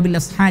യഹ്ജഊൻ വബിൽ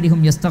അസ്ഹാരിഹും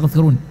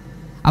യസ്തഗ്ഫിറൂൻ,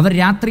 അവർ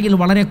രാത്രിയിൽ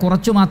വളരെ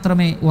കുറച്ചു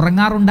മാത്രമേ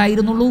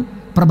ഉറങ്ങാറുണ്ടായിരുന്നുള്ളൂ,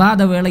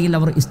 പ്രഭാതവേളയിൽ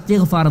അവർ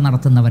ഇസ്തിഗ്ഫാർ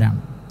നടത്തുന്നവരാണ്.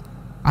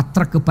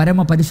 അത്രക്ക്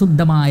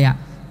പരമപരിശുദ്ധമായ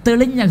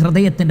തെളിഞ്ഞ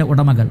ഹൃദയത്തിൻ്റെ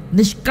ഉടമകൾ,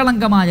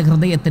 നിഷ്കളങ്കമായ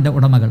ഹൃദയത്തിൻ്റെ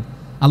ഉടമകൾ,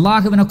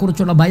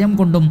 അള്ളാഹുവിനെക്കുറിച്ചുള്ള ഭയം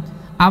കൊണ്ടും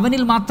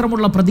അവനിൽ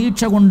മാത്രമുള്ള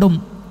പ്രതീക്ഷ കൊണ്ടും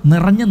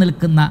നിറഞ്ഞു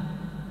നിൽക്കുന്ന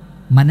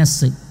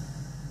മനസ്സ്,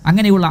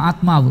 അങ്ങനെയുള്ള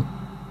ആത്മാവ്,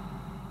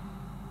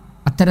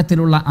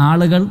 അത്തരത്തിലുള്ള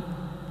ആളുകൾ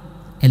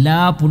എല്ലാ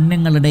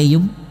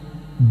പുണ്യങ്ങളുടെയും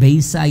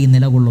ബേസായി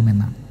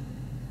നിലകൊള്ളുമെന്നാണ്.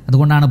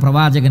 അതുകൊണ്ടാണ്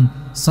പ്രവാചകൻ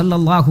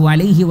സല്ലല്ലാഹു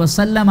അലൈഹി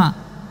വസല്ലമ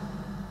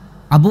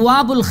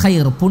അബുവാബുൽ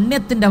ഖൈർ,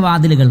 പുണ്യത്തിൻ്റെ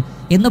വാതിലുകൾ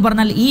എന്ന്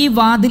പറഞ്ഞാൽ ഈ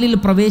വാതിലിൽ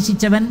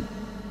പ്രവേശിച്ചവൻ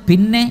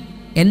പിന്നെ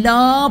എല്ലാ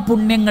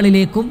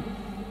പുണ്യങ്ങളിലേക്കും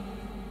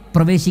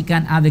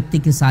പ്രവേശിക്കാൻ ആ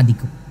വ്യക്തിക്ക്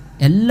സാധിക്കും.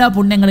 എല്ലാ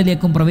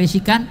പുണ്യങ്ങളിലേക്കും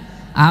പ്രവേശിക്കാൻ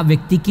ആ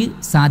വ്യക്തിക്ക്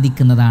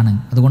സാധിക്കുന്നതാണ്.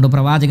 അതുകൊണ്ട്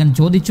പ്രവാചകൻ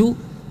ചോദിച്ചു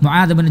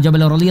മുആദ് ബിൻ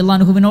ജബൽ റളിയല്ലാഹു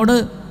അൻഹുവിനോട്,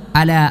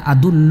 അല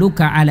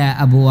അദുല്ലുക അല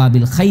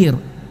അബുവാബിൽ ഖൈർ,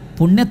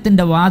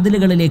 പുണ്യത്തിൻ്റെ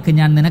വാതിലുകളിലേക്ക്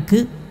ഞാൻ നിനക്ക്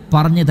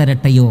പറഞ്ഞു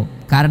തരട്ടെയോ?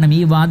 കാരണം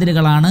ഈ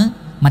വാതിലുകളാണ്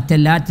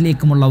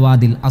മറ്റെല്ലാറ്റിലേക്കുമുള്ള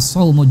വാതിൽ.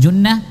 അസ്സൗമു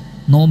ജുന്ന,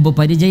 നോമ്പ്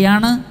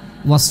പരിചയാണ്.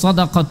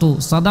 വസ്സദഖത്തു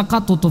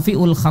സദഖത്തു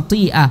തുഫിഉൽ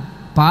ഖതീഅ,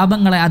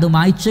 പാപങ്ങളെ അത്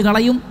മായ്ച്ചു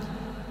കളയും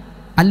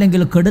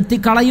അല്ലെങ്കിൽ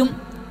കെടുത്തിക്കളയും.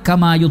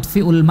 കമാ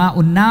യുത്ഫിഉൽ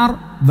മാഉൻ നാർ,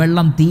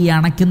 വെള്ളം തീ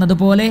അണയ്ക്കുന്നത്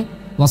പോലെ.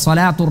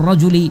 വസലാത്തുർ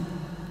റജുലി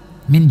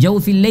മിൻ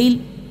ജൗഫിൽ ലൈൽ,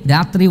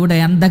 രാത്രിയുടെ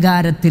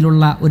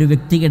അന്ധകാരത്തിലുള്ള ഒരു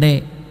വ്യക്തിയുടെ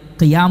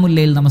ഖിയാമുൽ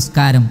ലൈൽ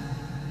നമസ്കാരം.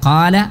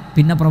 ഖാല,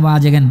 പിന്നെ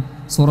പ്രവാചകൻ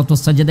സൂറത്തു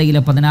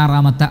സജ്ദയിലെ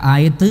 16-ാമത്തെ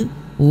ആയത്ത്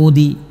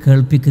ഓതി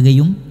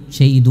കേൾപ്പിക്കുകയും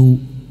ചെയ്തു.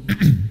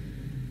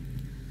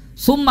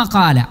 സുമ്മ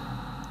ഖാല,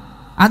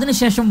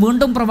 അതിനുശേഷം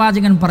വീണ്ടും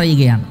പ്രവാചകൻ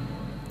പറയുകയാണ്.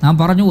 നാം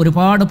പറഞ്ഞു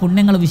ഒരുപാട്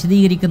പുണ്യങ്ങൾ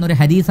വിശദീകരിക്കുന്ന ഒരു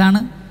ഹദീസാണ്,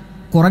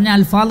 കുറഞ്ഞ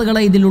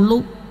അൽഫാദുകളെ ഇതിലുള്ളൂ,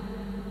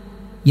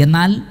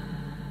 എന്നാൽ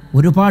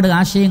ഒരുപാട്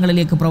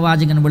ആശയങ്ങളിലേക്ക്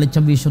പ്രവാചകൻ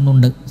വെളിച്ചം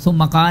വീശുന്നുണ്ട്.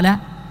 സുമ്മ ഖാല,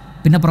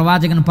 പിന്നെ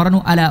പ്രവാചകൻ പറഞ്ഞു,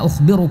 അല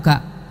ഉഖ്ബിറുക,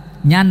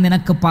 ഞാൻ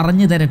നിനക്ക്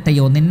പറഞ്ഞു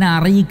തരട്ടെയോ, നിന്നെ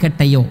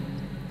അറിയിക്കട്ടെയോ?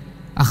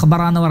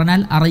 അഖ്ബറ എന്ന്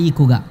പറഞ്ഞാൽ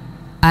അറിയിക്കുക.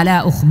 അല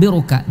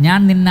ഉഖ്ബിറുക, ഞാൻ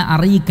നിന്നെ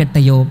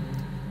അറിയിക്കട്ടെയോ?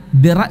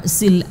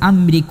 ബിറഅ്സിൽ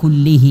അംരി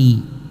കുല്ലിഹി,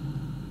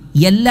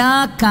 എല്ലാ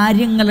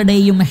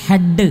കാര്യങ്ങളുടെയും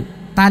ഹെഡ്,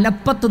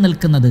 തലപ്പത്ത്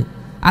നിൽക്കുന്നത്,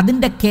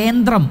 അതിൻ്റെ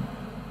കേന്ദ്രം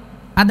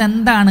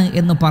അതെന്താണ്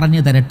എന്ന്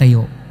പറഞ്ഞു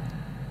തരട്ടെയോ?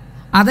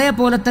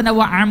 അതേപോലെ തന്നെ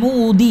വ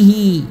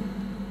അമൂദിഹി,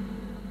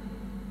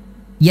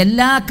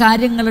 എല്ലാ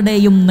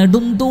കാര്യങ്ങളുടെയും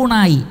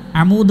നെടുംതൂണായി.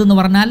 അമൂദ് എന്ന്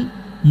പറഞ്ഞാൽ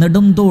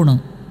നെടുംതൂണ്,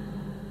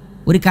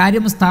 ഒരു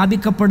കാര്യം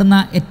സ്ഥാപിക്കപ്പെടുന്ന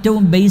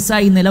ഏറ്റവും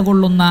ബേസായി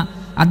നിലകൊള്ളുന്ന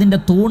അതിൻ്റെ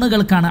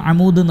തൂണുകൾക്കാണ്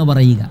അമൂദ് എന്ന്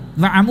പറയുക.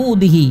 വ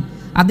അമൂദിഹി,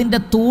 അതിൻ്റെ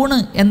തൂണ്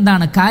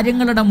എന്താണ്,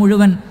 കാര്യങ്ങളുടെ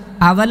മുഴുവൻ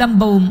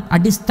അവലംബവും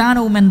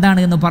അടിസ്ഥാനവും എന്താണ്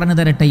എന്ന് പറഞ്ഞു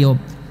തരട്ടെയോ?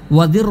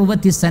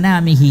 വദിർവതി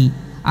സനാമിഹി,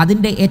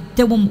 അതിൻ്റെ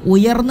ഏറ്റവും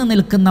ഉയർന്നു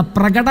നിൽക്കുന്ന,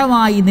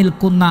 പ്രകടമായി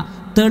നിൽക്കുന്ന,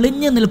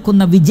 തെളിഞ്ഞു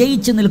നിൽക്കുന്ന,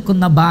 വിജയിച്ചു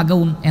നിൽക്കുന്ന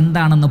ഭാഗവും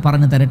എന്താണെന്ന്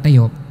പറഞ്ഞു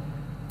തരട്ടെയോ?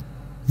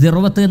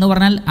 ദിർവത്ത് എന്ന്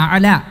പറഞ്ഞാൽ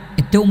അഅല,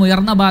 ഏറ്റവും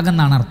ഉയർന്ന ഭാഗം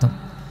എന്നാണ് അർത്ഥം.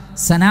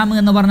 സനാമ്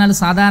എന്ന് പറഞ്ഞാൽ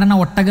സാധാരണ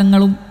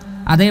ഒട്ടകങ്ങളും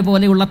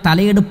അതേപോലെയുള്ള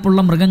തലയെടുപ്പുള്ള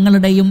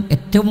മൃഗങ്ങളുടെയും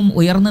ഏറ്റവും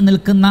ഉയർന്നു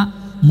നിൽക്കുന്ന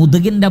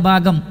മുതുകിൻ്റെ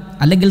ഭാഗം,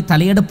 അല്ലെങ്കിൽ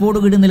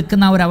തലയെടുപ്പോടുകൂടി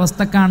നിൽക്കുന്ന ആ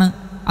ഒരവസ്ഥക്കാണ്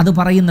അത്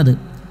പറയുന്നത്.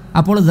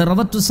 അപ്പോൾ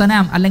ദിർവത്തു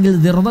സനാം അല്ലെങ്കിൽ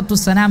ദിർവത്തു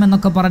സനാം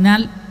എന്നൊക്കെ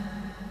പറഞ്ഞാൽ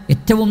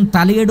ഏറ്റവും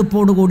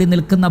തലയെടുപ്പോടുകൂടി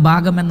നിൽക്കുന്ന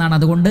ഭാഗം എന്നാണ്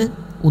അതുകൊണ്ട്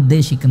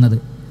ഉദ്ദേശിക്കുന്നത്.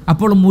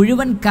 അപ്പോൾ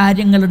മുഴുവൻ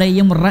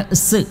കാര്യങ്ങളുടെയും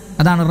റഅ്സ്,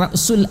 അതാണ്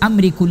റഅ്സുൽ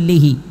അംരി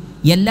കുല്ലിഹി,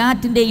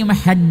 എല്ലാറ്റിൻ്റെയും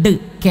ഹെഡ്,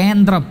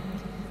 കേന്ദ്രം.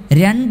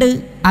 2,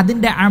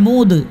 അതിൻ്റെ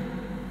അമൂദ്,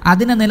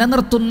 അതിനെ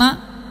നിലനിർത്തുന്ന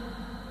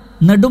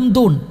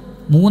നെടുംതൂൺ.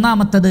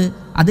 3-ാമത്തത്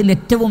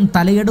അതിലേറ്റവും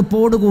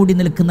തലയെടുപ്പോടുകൂടി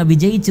നിൽക്കുന്ന,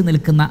 വിജയിച്ച്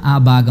നിൽക്കുന്ന ആ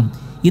ഭാഗം.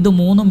 ഇത്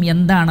 3ഉം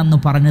എന്താണെന്ന്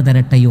പറഞ്ഞു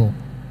തരട്ടെയോ?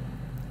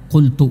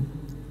 ഖുൽതു,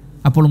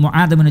 അപ്പോൾ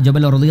മുആദ് ബിൻ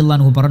ജബൽ റളിയല്ലാഹു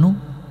അൻഹു പറഞ്ഞു,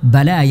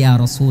 ബലാ യാ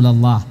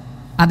റസൂലല്ലാഹ്,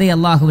 അതേ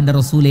അള്ളാഹുവിൻ്റെ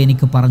റസൂലെ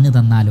എനിക്ക് പറഞ്ഞു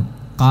തന്നാലും.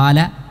 ഖാല,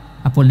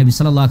 അപ്പോൾ നബി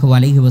സല്ലല്ലാഹു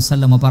അലൈഹി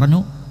വസല്ലമ പറഞ്ഞു,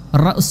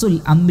 റഅ്സുൽ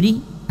അംരി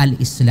അൽ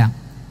ഇസ്ലാം,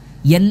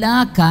 എല്ലാ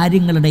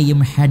കാര്യങ്ങളുടെയും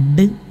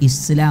ഹെഡ്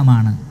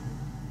ഇസ്ലാമാണ്.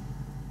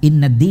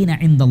 ഇന്ന ദീന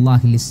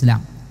ഇൻദല്ലാഹിൽ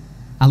ഇസ്ലാം,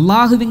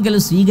 അള്ളാഹുവിങ്കൽ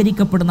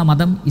സ്വീകരിക്കപ്പെടുന്ന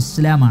മതം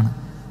ഇസ്ലാമാണ്.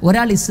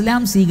 ഒരാൾ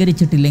ഇസ്ലാം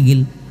സ്വീകരിച്ചിട്ടില്ലെങ്കിൽ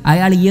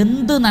അയാൾ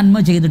എന്ത് നന്മ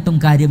ചെയ്തിട്ടും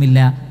കാര്യമില്ല,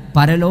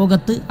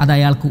 പരലോകത്ത് അത്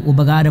അയാൾക്ക്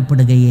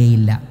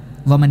ഉപകാരപ്പെടുകയേയില്ല.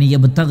 വമൻ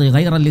യബ്തഗി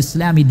ഗൈറൽ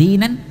ഇസ്ലാമി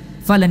ദീനൻ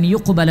ഫലൻ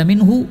യുഖ്ബല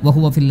മിൻഹു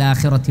വഹുവ ഫിൽ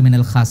ആഖിറതി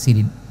മിനൽ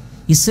ഖാസിരിൻ.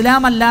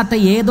 ഇസ്ലാം അല്ലാത്ത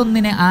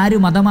ഏതൊന്നിനെ ആര്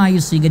മതമായി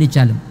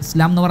സ്വീകരിച്ചാലും,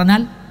 ഇസ്ലാം എന്ന്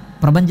പറഞ്ഞാൽ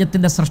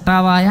പ്രപഞ്ചത്തിൻ്റെ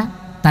സൃഷ്ടാവായ,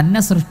 തന്നെ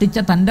സൃഷ്ടിച്ച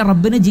തൻ്റെ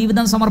റബ്ബിന്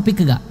ജീവിതം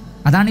സമർപ്പിക്കുക,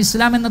 അതാണ്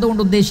ഇസ്ലാം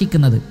എന്നതുകൊണ്ട്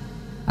ഉദ്ദേശിക്കുന്നത്.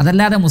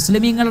 അതല്ലാതെ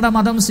മുസ്ലിമീങ്ങളുടെ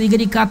മതം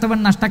സ്വീകരിക്കാത്തവൻ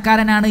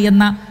നഷ്ടക്കാരനാണ്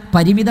എന്ന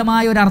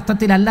പരിമിതമായ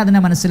ഒരർത്ഥത്തിലല്ല അതിനെ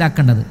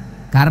മനസ്സിലാക്കേണ്ടത്.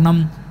 കാരണം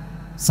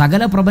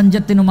സകല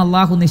പ്രപഞ്ചത്തിനും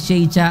അള്ളാഹു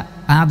നിശ്ചയിച്ച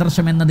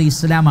ആദർശം എന്നത്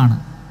ഇസ്ലാമാണ്.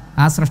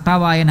 ആ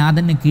സൃഷ്ടാവായ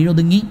നാഥന്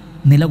കീഴൊതുങ്ങി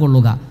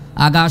നിലകൊള്ളുക.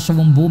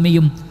 ആകാശവും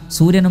ഭൂമിയും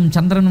സൂര്യനും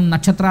ചന്ദ്രനും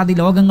നക്ഷത്രാദി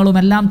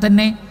ലോകങ്ങളുമെല്ലാം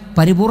തന്നെ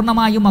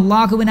പരിപൂർണമായും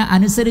അള്ളാഹുവിനെ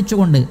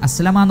അനുസരിച്ചുകൊണ്ട്,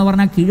 അസ്ലമ എന്ന്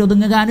പറഞ്ഞാൽ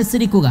കീഴൊതുങ്ങുക,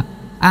 അനുസരിക്കുക.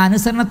 ആ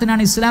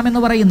അനുസരണത്തിനാണ് ഇസ്ലാം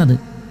എന്ന് പറയുന്നത്.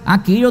 ആ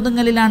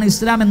കീഴൊതുങ്ങലിലാണ്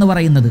ഇസ്ലാം എന്ന്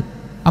പറയുന്നത്.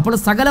 അപ്പോൾ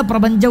സകല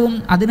പ്രപഞ്ചവും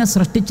അതിനെ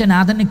സൃഷ്ടിച്ച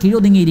നാഥന്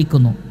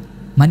കീഴൊതുങ്ങിയിരിക്കുന്നു.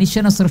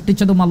 മനുഷ്യനെ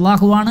സൃഷ്ടിച്ചതും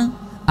അള്ളാഹുവാണ്.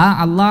 ആ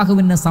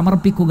അള്ളാഹുവിനെ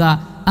സമർപ്പിക്കുക,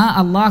 ആ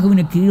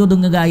അള്ളാഹുവിന്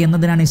കീഴൊതുങ്ങുക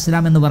എന്നതിനാണ്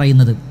ഇസ്ലാം എന്ന്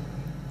പറയുന്നത്.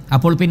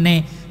 അപ്പോൾ പിന്നെ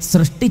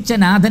സൃഷ്ടിച്ച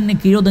നാഥന്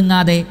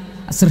കീഴൊതുങ്ങാതെ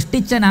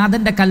സൃഷ്ടിച്ച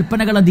നാഥൻ്റെ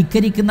കൽപ്പനകളെ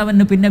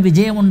ധിക്കരിക്കുന്നവന് പിന്നെ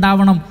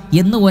വിജയമുണ്ടാവണം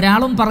എന്ന്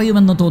ഒരാളും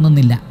പറയുമെന്ന്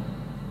തോന്നുന്നില്ല.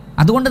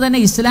 അതുകൊണ്ട് തന്നെ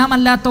ഇസ്ലാം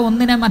അല്ലാത്ത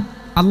ഒന്നിനെ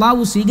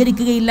അള്ളാഹു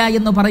സ്വീകരിക്കുകയില്ല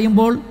എന്ന്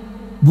പറയുമ്പോൾ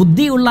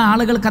ബുദ്ധിയുള്ള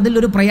ആളുകൾക്ക്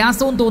അതിലൊരു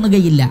പ്രയാസവും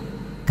തോന്നുകയില്ല.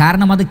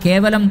 കാരണം അത്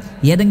കേവലം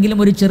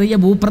ഏതെങ്കിലും ഒരു ചെറിയ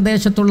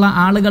ഭൂപ്രദേശത്തുള്ള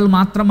ആളുകൾ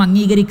മാത്രം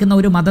അംഗീകരിക്കുന്ന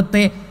ഒരു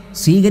മതത്തെ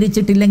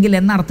സ്വീകരിച്ചിട്ടില്ലെങ്കിൽ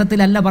എന്ന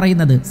അർത്ഥത്തിലല്ല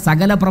പറയുന്നത്.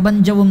 സകല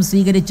പ്രപഞ്ചവും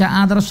സ്വീകരിച്ച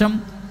ആദർശം,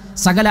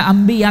 സകല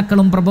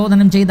അമ്പിയാക്കളും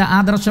പ്രബോധനം ചെയ്ത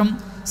ആദർശം,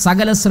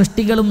 സകല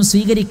സൃഷ്ടികളും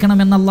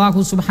സ്വീകരിക്കണമെന്ന് അല്ലാഹു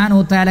സുബ്ഹാനഹു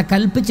വ തആല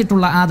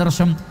കൽപ്പിച്ചിട്ടുള്ള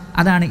ആദർശം,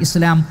 അതാണ്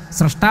ഇസ്ലാം.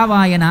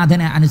 സൃഷ്ടാവായ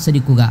നാഥനെ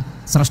അനുസരിക്കുക.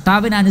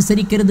 സൃഷ്ടാവിനെ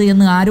അനുസരിക്കരുത്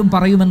എന്ന് ആരും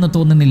പറയുമെന്ന്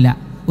തോന്നുന്നില്ല,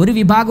 ഒരു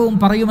വിഭാഗവും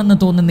പറയുമെന്ന്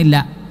തോന്നുന്നില്ല.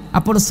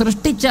 അപ്പോൾ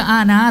സൃഷ്ടിച്ച ആ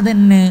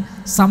നാഥന്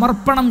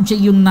സമർപ്പണം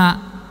ചെയ്യുന്ന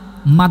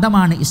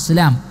മതമാണ്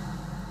ഇസ്ലാം.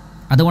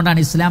 അതുകൊണ്ടാണ്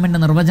ഇസ്ലാമിൻ്റെ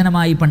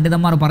നിർവചനമായി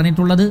പണ്ഡിതന്മാർ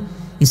പറഞ്ഞിട്ടുള്ളത്,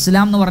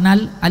 ഇസ്ലാം എന്ന് പറഞ്ഞാൽ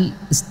അൽ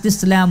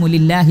ഇസ്തിസ്ലാമു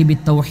ലില്ലാഹി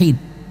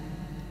ബിത്തൗഹീദ്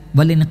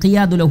വൽ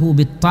ഇൻഖിയാദു ലഹു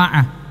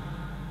ബിത്ത്വാഅ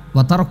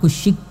വ തർക്കു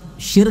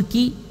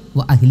ശിർക്കി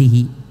വ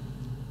അഹ്ലിഹി.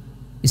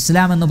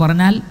 ഇസ്ലാം എന്ന്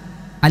പറഞ്ഞാൽ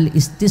അൽ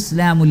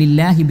ഇസ്തിസ്ലാമു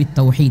ലില്ലാഹി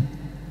ബിത്തൗഹീദ്,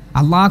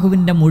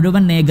 അള്ളാഹുവിൻ്റെ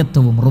മുഴുവൻ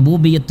ഏകത്വവും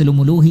റുബൂബിയത്തിലും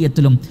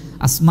ഉലൂഹിയത്തിലും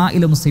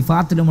അസ്മായിലും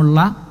സിഫാത്തിലുമുള്ള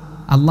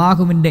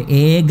അള്ളാഹുവിൻ്റെ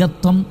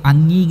ഏകത്വം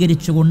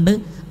അംഗീകരിച്ചുകൊണ്ട്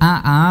ആ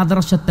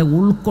ആദർശത്തെ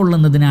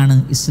ഉൾക്കൊള്ളുന്നതിനാണ്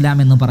ഇസ്ലാം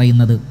എന്ന്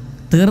പറയുന്നത്.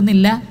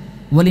 തീർന്നില്ല,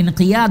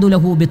 വലിൻഖിയാദു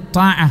ലഹു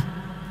ബിത്ത്വാഅ,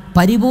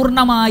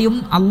 പരിപൂർണമായും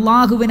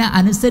അള്ളാഹുവിനെ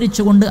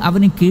അനുസരിച്ചുകൊണ്ട്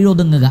അവന്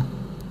കീഴൊതുങ്ങുക.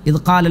 ഇത്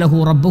ഖാല ലഹു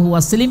റബ്ബുഹു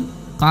അസ്ലിം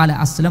ഖാല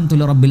അസ്ലംതു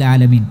ലിറബ്ബിൽ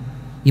ആലമീൻ.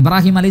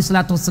 ഇബ്രാഹിം അലൈഹി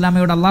സ്വലാത്തു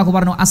വസ്സലാമയോട് അള്ളാഹു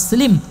പറഞ്ഞു,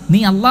 അസ്ലിം,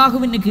 നീ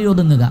അള്ളാഹുവിന്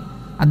കീഴൊതുങ്ങുക.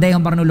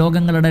 അദ്ദേഹം പറഞ്ഞു,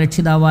 ലോകങ്ങളുടെ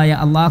രക്ഷിതാവായ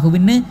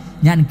അള്ളാഹുവിന്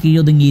ഞാൻ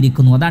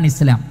കീഴൊതുങ്ങിയിരിക്കുന്നു. അതാണ്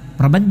ഇസ്ലാം.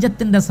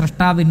 പ്രപഞ്ചത്തിൻ്റെ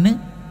സൃഷ്ടാവിന്,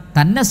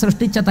 തന്നെ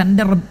സൃഷ്ടിച്ച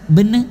തൻ്റെ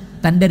റബ്ബിന്,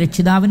 തൻ്റെ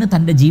രക്ഷിതാവിന്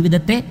തൻ്റെ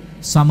ജീവിതത്തെ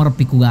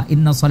സമർപ്പിക്കുക.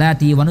 ഇന്ന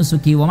സ്വലാത്തി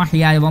വനുസുക്കി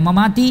വമഹ്യായ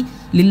വമമാതി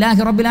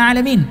ലില്ലാഹി റബ്ബിൽ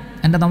ആലമീൻ.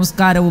 എൻ്റെ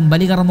നമസ്കാരവും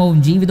ബലികർമ്മവും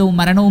ജീവിതവും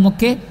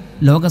മരണവുമൊക്കെ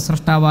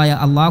ലോകസൃഷ്ടാവായ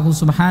അല്ലാഹു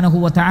സുബ്ഹാനഹു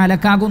വ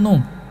തആലക്കാകുന്നു.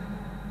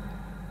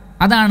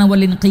 അതാണ്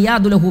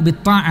വൽഇൻഖിയാദു ലഹു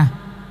ബിത്ത്വാഅ,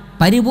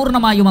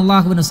 പരിപൂർണമായും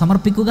അള്ളാഹുവിന്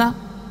സമർപ്പിക്കുക.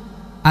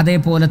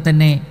 അതേപോലെ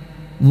തന്നെ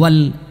വൽ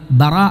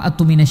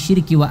ബറാഅത്തു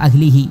മിനശ്ശിർക്കി വ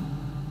അഹ്ലിഹി,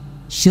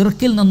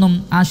 ഷിർക്കിൽ നിന്നും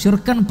ആ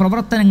ഷിർക്കൻ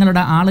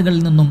പ്രവർത്തനങ്ങളുടെ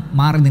ആളുകളിൽ നിന്നും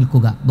മാറി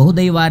നിൽക്കുക.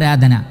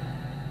 ബഹുദൈവാരാധന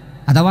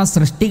അഥവാ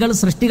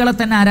സൃഷ്ടികളെ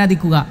തന്നെ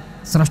ആരാധിക്കുക,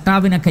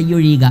 സ്രഷ്ടാവിനെ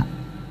കൈയൊഴിയുക.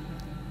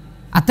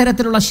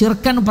 അത്തരത്തിലുള്ള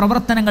ഷിർക്കൻ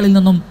പ്രവർത്തനങ്ങളിൽ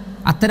നിന്നും,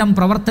 അത്തരം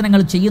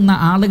പ്രവർത്തനങ്ങൾ ചെയ്യുന്ന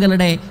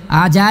ആളുകളുടെ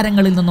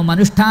ആചാരങ്ങളിൽ നിന്നും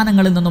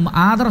അനുഷ്ഠാനങ്ങളിൽ നിന്നും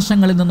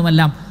ആദർശങ്ങളിൽ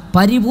നിന്നുമെല്ലാം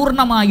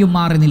പരിപൂർണമായും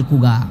മാറി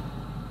നിൽക്കുക.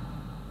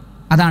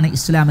 അതാണ്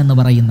ഇസ്ലാം എന്ന്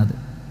പറയുന്നത്.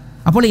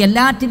 അപ്പോൾ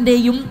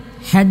എല്ലാറ്റിൻ്റെയും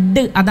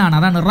ഹെഡ്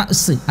അതാണ്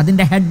റഅ്സ്,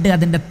 അതിൻ്റെ ഹെഡ്,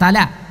 അതിൻ്റെ തല,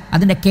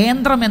 അതിൻ്റെ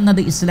കേന്ദ്രം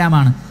എന്നത്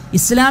ഇസ്ലാമാണ്.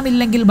 ഇസ്ലാം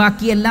ഇല്ലെങ്കിൽ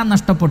ബാക്കിയെല്ലാം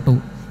നഷ്ടപ്പെട്ടു.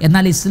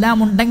 എന്നാൽ ഇസ്ലാം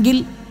ഉണ്ടെങ്കിൽ,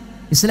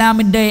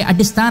 ഇസ്ലാമിൻ്റെ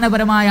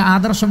അടിസ്ഥാനപരമായ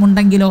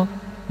ആദർശമുണ്ടെങ്കിലോ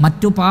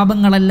മറ്റു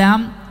പാപങ്ങളെല്ലാം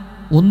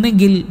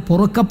ഒന്നുകിൽ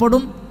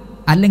പൊറുക്കപ്പെടും,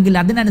 അല്ലെങ്കിൽ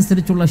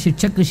അതിനനുസരിച്ചുള്ള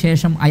ശിക്ഷയ്ക്ക്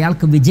ശേഷം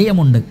അയാൾക്ക്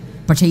വിജയമുണ്ട്.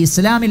 പക്ഷേ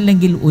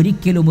ഇസ്ലാമില്ലെങ്കിൽ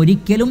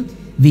ഒരിക്കലും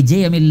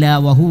വിജയമില്ല.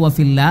 വഹുവ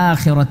ഫിൽ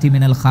ആഖിറതി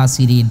മിനൽ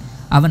ഖാസിരീൻ,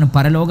 അവൻ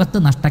പരലോകത്ത്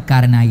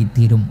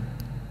നഷ്ടക്കാരനായിത്തീരും.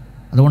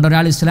 അതുകൊണ്ട്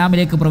ഒരാൾ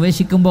ഇസ്ലാമിലേക്ക്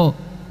പ്രവേശിക്കുമ്പോൾ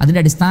അതിൻ്റെ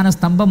അടിസ്ഥാന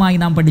സ്തംഭമായി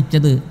നാം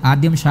പഠിച്ചത്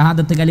ആദ്യം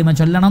ഷഹാദത്ത് കലിമ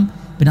ചൊല്ലണം,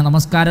 പിന്നെ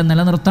നമസ്കാരം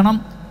നിലനിർത്തണം,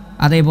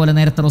 അതേപോലെ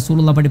നേരത്തെ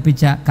റസൂലുള്ള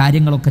പഠിപ്പിച്ച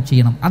കാര്യങ്ങളൊക്കെ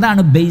ചെയ്യണം.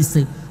 അതാണ്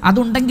ബേസ്.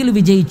 അതുണ്ടെങ്കിൽ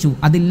വിജയിച്ചു,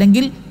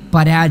 അതില്ലെങ്കിൽ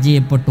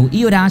പരാജയപ്പെട്ടു. ഈ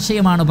ഒരു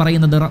ആശയമാണ്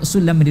പറയുന്നത്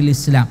റഅ്സുൽ അംരിൽ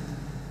ഇസ്ലാം.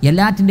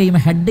 എല്ലാറ്റിൻ്റെയും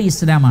ഹെഡ്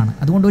ഇസ്ലാമാണ്.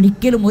 അതുകൊണ്ട്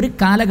ഒരിക്കലും ഒരു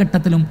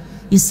കാലഘട്ടത്തിലും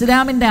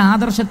ഇസ്ലാമിൻ്റെ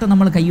ആദർശത്തെ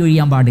നമ്മൾ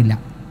കൈയൊഴിയാൻ പാടില്ല.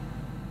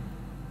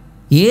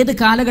 ഏത്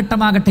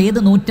കാലഘട്ടമാകട്ടെ, ഏത്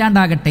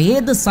നൂറ്റാണ്ടാകട്ടെ,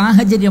 ഏത്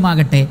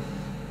സാഹചര്യമാകട്ടെ,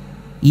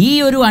 ഈ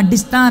ഒരു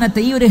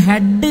അടിസ്ഥാനത്തെ, ഈ ഒരു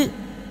ഹെഡ്,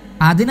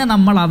 അതിനെ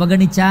നമ്മൾ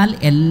അവഗണിച്ചാൽ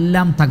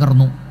എല്ലാം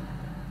തകർന്നു.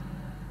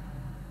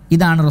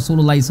 ഇതാണ്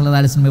റസൂലുള്ളാഹി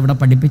സ്വല്ലല്ലാഹു അലൈഹി വസല്ലം ഇവിടെ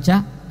പഠിപ്പിച്ച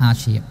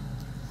ആശയം.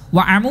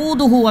 വ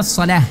അമൂദുഹു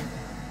വസ്സലാഹ്,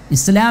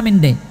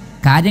 ഇസ്ലാമിൻ്റെ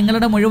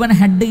കാര്യങ്ങളുടെ മുഴുവൻ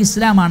ഹെഡ്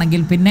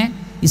ഇസ്ലാമാണെങ്കിൽ പിന്നെ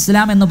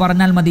ഇസ്ലാം എന്ന്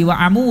പറഞ്ഞാൽ മതി. വ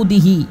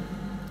അമൂദിഹി,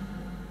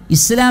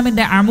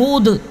 ഇസ്ലാമിൻ്റെ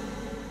അമൂദ്,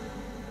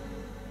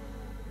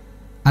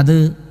 അത്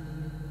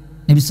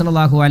നബി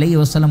സല്ലല്ലാഹു അലൈഹി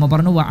വസല്ലം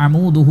പറഞ്ഞു, വ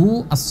അമൂദുഹു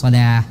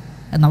അസ്സലാഹ്,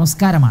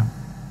 നമസ്കാരമാണ്.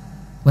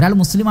 ഒരാൾ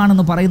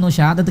മുസ്ലിമാണെന്ന് പറയുന്നു,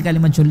 ഷഹാദത്ത്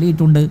കലിമ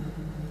ചൊല്ലിയിട്ടുണ്ട്,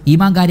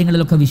 ഈമാൻ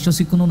കാര്യങ്ങളിലൊക്കെ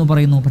വിശ്വസിക്കുന്നു എന്ന്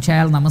പറയുന്നു, പക്ഷേ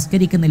അയാൾ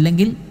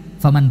നമസ്കരിക്കുന്നില്ലെങ്കിൽ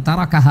ഫമൻ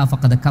തറകഹ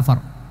ഫഖദ് കഫർ,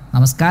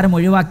 നമസ്കാരം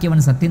ഒഴിവാക്കിയവൻ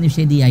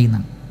സത്യനിഷേധിയായി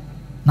എന്നാണ്.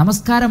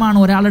 നമസ്കാരമാണ്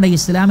ഒരാളുടെ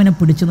ഇസ്ലാമിനെ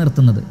പിടിച്ചു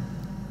നിർത്തുന്നത്.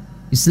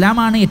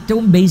 ഇസ്ലാമാണ്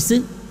ഏറ്റവും ബേസ്.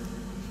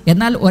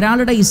 എന്നാൽ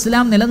ഒരാളുടെ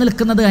ഇസ്ലാം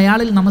നിലനിൽക്കുന്നത്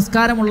അയാളിൽ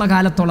നമസ്കാരമുള്ള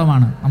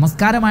കാലത്തോളമാണ്.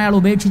 നമസ്കാരം അയാൾ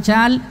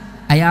ഉപേക്ഷിച്ചാൽ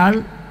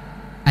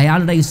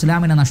അയാളുടെ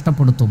ഇസ്ലാമിനെ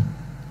നഷ്ടപ്പെടുത്തും.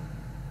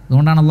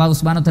 അതുകൊണ്ടാണ് അല്ലാഹു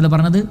സുബ്ഹാനഹു വ തആല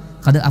പറഞ്ഞത്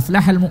ഖദ്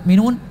അഫ്ലഹൽ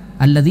മുഅ്മിനൂൻ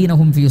അല്ലദീന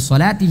ഹും ഫീ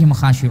സ്വലാത്തിഹിം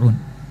ഖാശിഊൻ.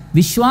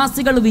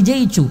 വിശ്വാസികൾ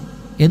വിജയിച്ചു.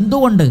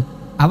 എന്തുകൊണ്ട്?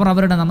 അവർ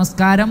അവരുടെ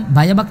നമസ്കാരം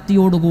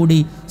ഭയഭക്തിയോടുകൂടി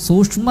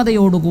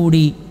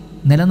സൂക്ഷ്മതയോടുകൂടി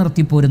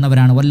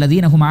നിലനിർത്തിപ്പോരുന്നവരാണ്.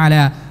 വല്ലദീന ഹും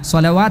അലാ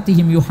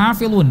സ്വലവാത്തിഹിം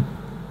യുഹാഫിളൂൻ.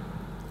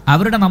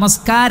 അവരുടെ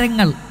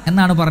നമസ്കാരങ്ങൾ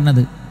എന്നാണ്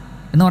പറഞ്ഞത്.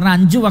 എന്ന് പറഞ്ഞാൽ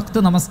 5 വക്ത്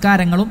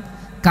നമസ്കാരങ്ങളും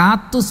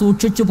കാത്തു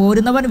സൂക്ഷിച്ചു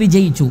പോരുന്നവൻ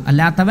വിജയിച്ചു,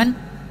 അല്ലാത്തവൻ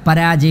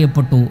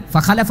പരാജയപ്പെട്ടു.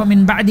 ഫഖലഫ മിൻ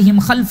ബഅദിഹിം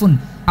ഖൽഫുൻ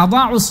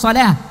അദാഉസ്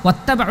സ്വലാഹ്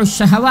വത്തബഉശ്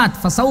ശഹവാത്ത്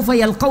ഫസൗഫ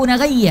യൽഖൗന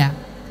ഗയ്യ.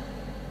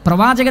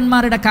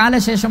 പ്രവാചകന്മാരുടെ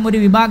കാലശേഷം ഒരു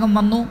വിഭാഗം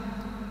വന്നു,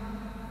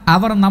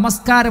 അവർ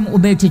നമസ്കാരം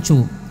ഉപേക്ഷിച്ചു.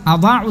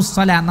 അദാഉസ്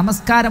സ്വലാ,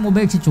 നമസ്കാരം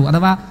ഉപേക്ഷിച്ചു,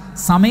 അഥവാ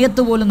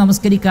സമയത്ത് പോലും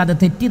നമസ്കരിക്കാതെ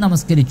തെറ്റി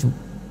നമസ്കരിച്ചു.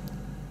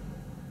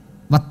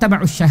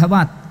 വത്തബഉശ്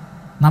ശഹവാത്ത്,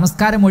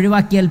 നമസ്കാരം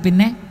ഒഴിവാക്കിയാൽ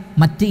പിന്നെ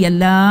മറ്റ്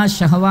എല്ലാ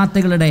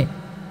ഷഹവാത്തുകളുടെ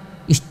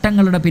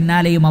ഇഷ്ടങ്ങളുടെ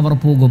പിന്നാലെയും അവർ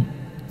പോകും.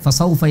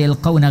 ഫസൗഫ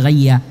യൽഖൗന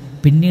ഗയ്യ,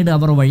 പിന്നീട്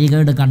അവർ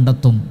വഴികേട്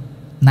കണ്ടെത്തും,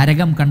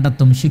 നരകം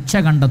കണ്ടെത്തും, ശിക്ഷ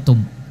കണ്ടെത്തും.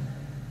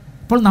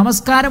 അപ്പോൾ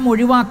നമസ്കാരം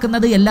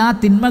ഒഴിവാക്കുന്നത് എല്ലാ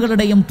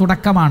തിന്മകളുടെയും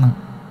തുടക്കമാണ്.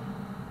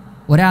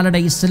 ഒരാളുടെ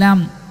ഇസ്ലാം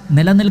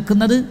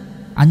നിലനിൽക്കുന്നത്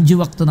 5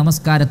 വക്ത്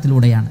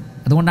നമസ്കാരത്തിലൂടെയാണ്.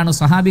 അതുകൊണ്ടാണ്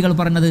സ്വഹാബികൾ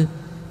പറഞ്ഞത്,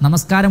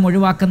 നമസ്കാരം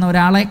ഒഴിവാക്കുന്ന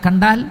ഒരാളെ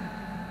കണ്ടാൽ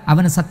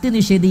അവന്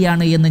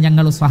സത്യനിഷേധിയാണ് എന്ന്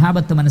ഞങ്ങൾ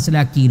സ്വഹാബത്ത്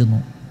മനസ്സിലാക്കിയിരുന്നു.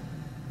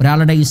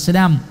 ഒരാളുടെ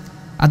ഇസ്ലാം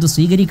അത്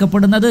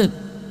സ്വീകരിക്കപ്പെടുന്നത്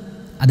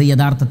അത്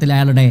യഥാർത്ഥത്തിൽ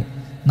അയാളുടെ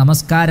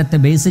നമസ്കാരത്തെ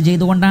ബേസ്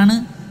ചെയ്തുകൊണ്ടാണ്.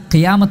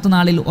 ഖിയാമത്ത്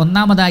നാളിൽ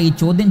ഒന്നാമതായി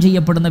ചോദ്യം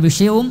ചെയ്യപ്പെടുന്ന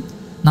വിഷയവും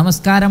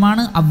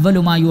നമസ്കാരമാണ്.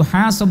 അവ്വലുമാ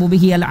യുഹാസബു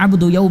ബിഹി അൽ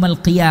അബ്ദു യൗമൽ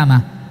ഖിയാമ.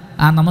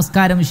 ആ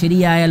നമസ്കാരം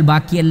ശരിയായാൽ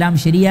ബാക്കിയെല്ലാം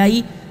ശരിയായി,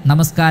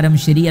 നമസ്കാരം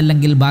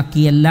ശരിയല്ലെങ്കിൽ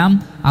ബാക്കിയെല്ലാം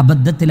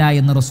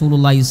അബദ്ധത്തിലായെന്ന്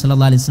റസൂലുള്ളാഹി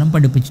സ്വല്ലല്ലാഹു അലൈഹി വസല്ലം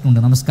പഠിപ്പിച്ചിട്ടുണ്ട്.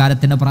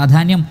 നമസ്കാരത്തിൻ്റെ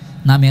പ്രാധാന്യം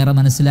നാം ഏറെ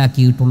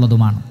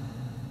മനസ്സിലാക്കിയിട്ടുള്ളതുമാണ്.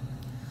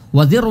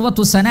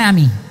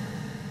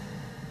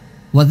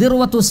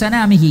 വദിർവത്തു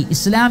സനാമിഹി,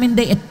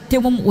 ഇസ്ലാമിൻ്റെ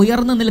ഏറ്റവും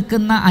ഉയർന്നു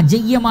നിൽക്കുന്ന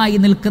അജയ്യമായി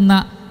നിൽക്കുന്ന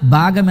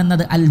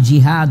ഭാഗമെന്നത് അൽ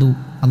ജിഹാദു,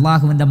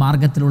 അള്ളാഹുവിൻ്റെ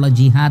മാർഗത്തിലുള്ള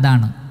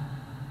ജിഹാദാണ്.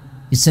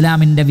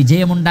 ഇസ്ലാമിൻ്റെ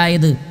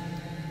വിജയമുണ്ടായത്,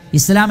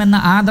 ഇസ്ലാം എന്ന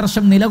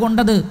ആദർശം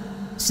നിലകൊണ്ടത്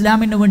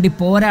ഇസ്ലാമിനു വേണ്ടി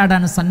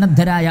പോരാടാൻ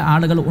സന്നദ്ധരായ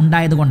ആളുകൾ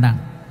ഉണ്ടായത് കൊണ്ടാണ്.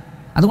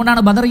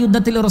 അതുകൊണ്ടാണ് ബദർ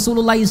യുദ്ധത്തിൽ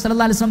റസൂലുള്ളാഹി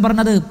സ്വല്ലല്ലാഹു അലൈഹി വസല്ലം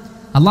പറഞ്ഞത്,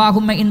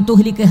 അല്ലാഹുമ്മ ഇൻ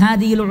തുഹ്ലിക്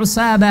ഹാദിഹിൽ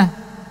ഉസാബ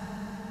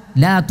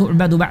ലാ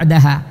തുഅബദു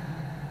ബഅദഹ.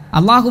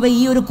 അല്ലാഹുവേ,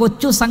 ഈ ഒരു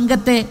കൊച്ചു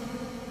സംഘത്തെ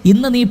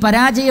ഇന്ന് നീ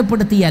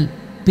പരാജയപ്പെടുത്തിയാൽ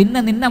പിന്നെ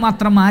നിന്നെ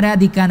മാത്രം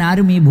ആരാധിക്കാൻ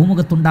ആരും ഈ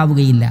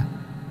ഭൂമുഖത്തുണ്ടാവുകയില്ല.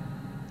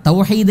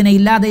 തൗഹീദിനെ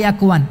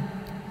ഇല്ലാതെയാക്കുവാൻ,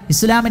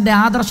 ഇസ്ലാമിൻ്റെ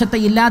ആദർശത്തെ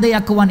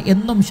ഇല്ലാതെയാക്കുവാൻ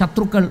എന്നും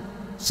ശത്രുക്കൾ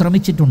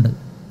ശ്രമിച്ചിട്ടുണ്ട്.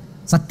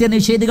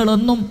 സത്യനിഷേധികൾ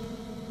എന്നും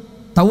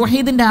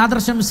തൗഹീദിൻ്റെ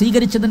ആദർശം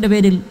സ്വീകരിച്ചതിൻ്റെ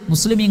പേരിൽ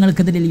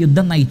മുസ്ലിമീങ്ങൾക്കെതിരെ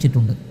യുദ്ധം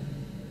നയിച്ചിട്ടുണ്ട്.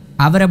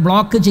 അവരെ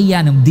ബ്ലോക്ക്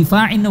ചെയ്യാനും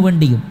ദിഫാഇന്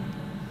വേണ്ടിയും,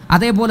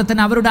 അതേപോലെ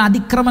തന്നെ അവരുടെ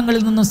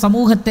അതിക്രമങ്ങളിൽ നിന്ന്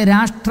സമൂഹത്തെ,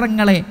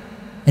 രാഷ്ട്രങ്ങളെ,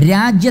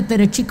 രാജ്യത്തെ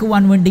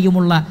രക്ഷിക്കുവാൻ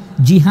വേണ്ടിയുമുള്ള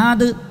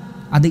ജിഹാദ്,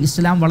 അത്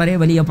ഇസ്ലാം വളരെ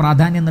വലിയ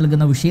പ്രാധാന്യം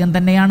നൽകുന്ന വിഷയം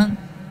തന്നെയാണ്.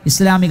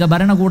 ഇസ്ലാമിക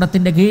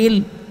ഭരണകൂടത്തിൻ്റെ കീഴിൽ,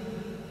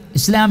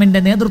 ഇസ്ലാമിൻ്റെ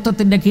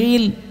നേതൃത്വത്തിൻ്റെ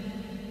കീഴിൽ,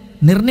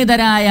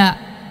 നിർണിതരായ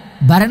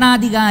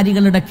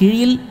ഭരണാധികാരികളുടെ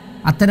കീഴിൽ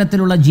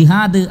അത്തരത്തിലുള്ള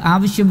ജിഹാദ്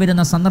ആവശ്യം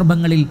വരുന്ന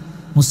സന്ദർഭങ്ങളിൽ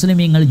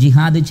മുസ്ലിമീങ്ങൾ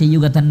ജിഹാദ്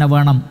ചെയ്യുക തന്നെ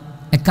വേണം.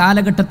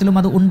 എക്കാലഘട്ടത്തിലും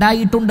അത്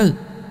ഉണ്ടായിട്ടുണ്ട്.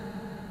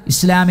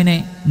 ഇസ്ലാമിനെ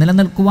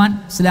നിലനിൽക്കുവാൻ,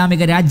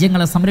 ഇസ്ലാമിക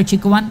രാജ്യങ്ങളെ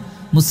സംരക്ഷിക്കുവാൻ,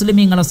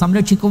 മുസ്ലിമീങ്ങളെ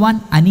സംരക്ഷിക്കുവാൻ,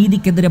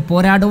 അനീതിക്കെതിരെ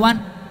പോരാടുവാൻ,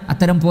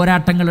 അത്തരം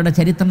പോരാട്ടങ്ങളുടെ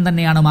ചരിത്രം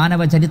തന്നെയാണ്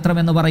മാനവ ചരിത്രം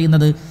എന്ന്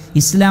പറയുന്നത്.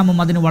 ഇസ്ലാമും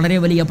അതിന് വളരെ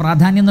വലിയ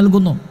പ്രാധാന്യം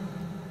നൽകുന്നു.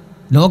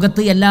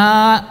 ലോകത്ത് എല്ലാ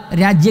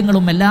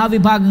രാജ്യങ്ങളും, എല്ലാ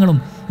വിഭാഗങ്ങളും,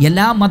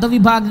 എല്ലാ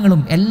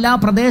മതവിഭാഗങ്ങളും, എല്ലാ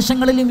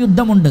പ്രദേശങ്ങളിലും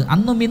യുദ്ധമുണ്ട്.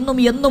 അന്നും ഇന്നും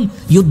എന്നും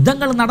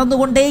യുദ്ധങ്ങൾ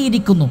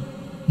നടന്നുകൊണ്ടേയിരിക്കുന്നു.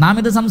 നാം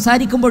ഇത്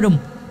സംസാരിക്കുമ്പോഴും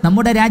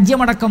നമ്മുടെ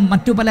രാജ്യമടക്കം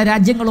മറ്റു പല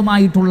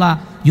രാജ്യങ്ങളുമായിട്ടുള്ള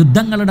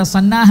യുദ്ധങ്ങളുടെ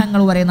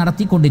സന്നാഹങ്ങൾ വരെ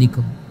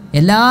നടത്തിക്കൊണ്ടിരിക്കുന്നു.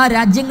 എല്ലാ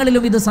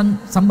രാജ്യങ്ങളിലും ഇത്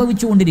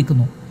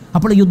സംഭവിച്ചുകൊണ്ടിരിക്കുന്നു.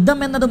 അപ്പോൾ യുദ്ധം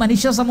എന്നത്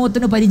മനുഷ്യ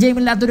സമൂഹത്തിന്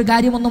പരിചയമില്ലാത്തൊരു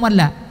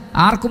കാര്യമൊന്നുമല്ല.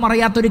 ആർക്കും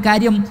അറിയാത്തൊരു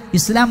കാര്യം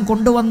ഇസ്ലാം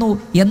കൊണ്ടുവന്നു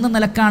എന്ന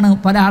നിലക്കാണ്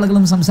പല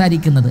ആളുകളും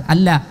സംസാരിക്കുന്നത്.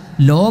 അല്ല,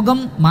 ലോകം,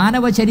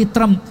 മാനവ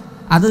ചരിത്രം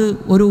അത്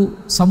ഒരു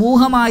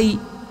സമൂഹമായി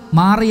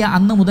മാറിയ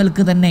അന്ന്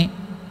മുതൽക്ക് തന്നെ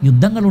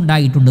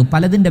യുദ്ധങ്ങളുണ്ടായിട്ടുണ്ട്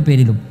പലതിൻ്റെ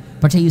പേരിലും.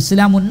 പക്ഷേ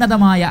ഇസ്ലാം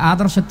ഉന്നതമായ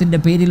ആദർശത്തിൻ്റെ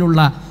പേരിലുള്ള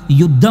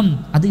യുദ്ധം,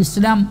 അത്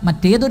ഇസ്ലാം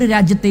മറ്റേതൊരു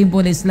രാജ്യത്തെയും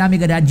പോലെ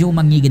ഇസ്ലാമിക രാജ്യവും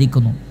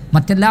അംഗീകരിക്കുന്നു.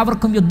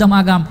 മറ്റെല്ലാവർക്കും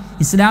യുദ്ധമാകാം,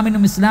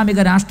 ഇസ്ലാമിനും ഇസ്ലാമിക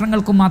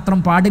രാഷ്ട്രങ്ങൾക്കും മാത്രം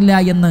പാടില്ല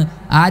എന്ന്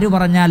ആര്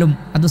പറഞ്ഞാലും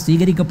അത്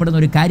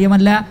സ്വീകരിക്കപ്പെടുന്ന ഒരു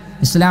കാര്യമല്ല.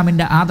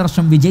 ഇസ്ലാമിൻ്റെ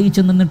ആദർശം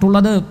വിജയിച്ചു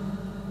നിന്നിട്ടുള്ളത്,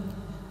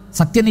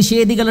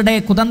 സത്യനിഷേധികളുടെ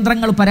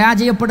കുതന്ത്രങ്ങൾ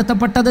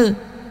പരാജയപ്പെടുത്തപ്പെട്ടത്,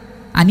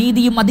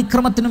 അനീതിയും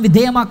അതിക്രമത്തിനും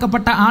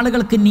വിധേയമാക്കപ്പെട്ട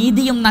ആളുകൾക്ക്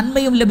നീതിയും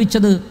നന്മയും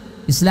ലഭിച്ചത്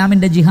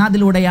ഇസ്ലാമിൻ്റെ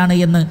ജിഹാദിലൂടെയാണ്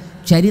എന്ന്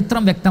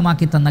ചരിത്രം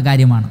വ്യക്തമാക്കി തന്ന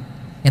കാര്യമാണ്.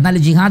 എന്നാൽ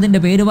ജിഹാദിൻ്റെ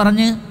പേര്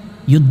പറഞ്ഞ്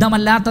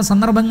യുദ്ധമല്ലാത്ത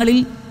സന്ദർഭങ്ങളിൽ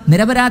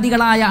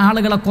നിരപരാധികളായ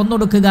ആളുകളെ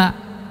കൊന്നൊടുക്കുക,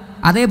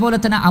 അതേപോലെ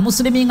തന്നെ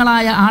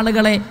അമുസ്ലിമീങ്ങളായ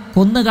ആളുകളെ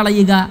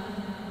കൊന്നുകളയുക,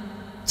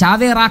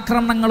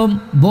 ചാവേറാക്രമണങ്ങളും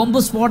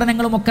ബോംബ്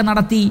സ്ഫോടനങ്ങളുമൊക്കെ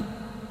നടത്തി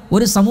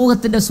ഒരു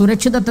സമൂഹത്തിൻ്റെ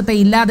സുരക്ഷിതത്വത്തെ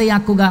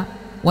ഇല്ലാതെയാക്കുക,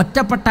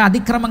 ഒറ്റപ്പെട്ട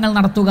അതിക്രമങ്ങൾ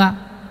നടത്തുക,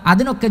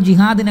 അതിനൊക്കെ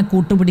ജിഹാദിനെ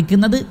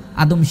കൂട്ടുപിടിക്കുന്നത്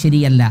അതും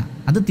ശരിയല്ല.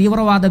 അത്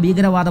തീവ്രവാദ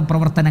ഭീകരവാദ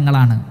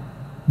പ്രവർത്തനങ്ങളാണ്.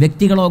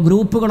 വ്യക്തികളോ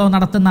ഗ്രൂപ്പുകളോ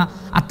നടത്തുന്ന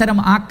അത്തരം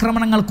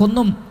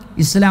ആക്രമണങ്ങൾക്കൊന്നും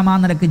ഇസ്ലാം ആ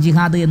നിലക്ക്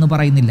ജിഹാദ് എന്ന്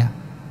പറയുന്നില്ല.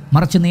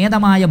 മറിച്ച്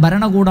നേതമായ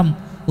ഭരണകൂടം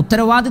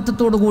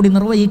ഉത്തരവാദിത്വത്തോടു കൂടി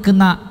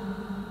നിർവഹിക്കുന്ന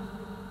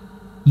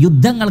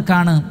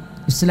യുദ്ധങ്ങൾക്കാണ്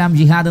ഇസ്ലാം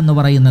ജിഹാദ് എന്ന്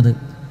പറയുന്നത്.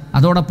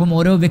 അതോടൊപ്പം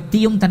ഓരോ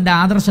വ്യക്തിയും തൻ്റെ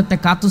ആദർശത്തെ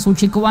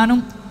കാത്തുസൂക്ഷിക്കുവാനും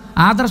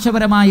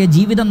ആദർശപരമായ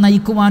ജീവിതം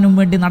നയിക്കുവാനും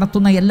വേണ്ടി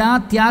നടത്തുന്ന എല്ലാ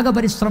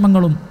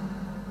ത്യാഗപരിശ്രമങ്ങളും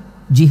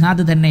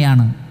ജിഹാദ്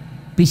തന്നെയാണ്.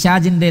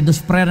 പിശാചിൻ്റെ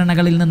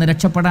ദുഷ്പ്രേരണകളിൽ നിന്ന്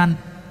രക്ഷപ്പെടാൻ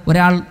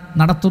ഒരാൾ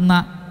നടത്തുന്ന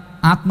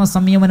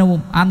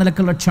ആത്മസംയമനവും ആ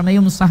നിലക്കുള്ള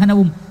ക്ഷമയും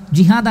സഹനവും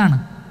ജിഹാദാണ്.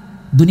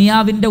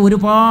 ദുനിയാവിൻ്റെ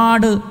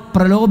ഒരുപാട്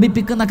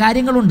പ്രലോഭിപ്പിക്കുന്ന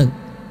കാര്യങ്ങളുണ്ട്.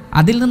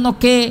 അതിൽ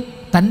നിന്നൊക്കെ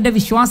തൻ്റെ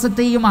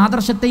വിശ്വാസത്തെയും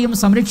ആദർശത്തെയും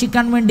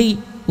സംരക്ഷിക്കാൻ വേണ്ടി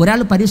ഒരാൾ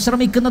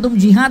പരിശ്രമിക്കുന്നതും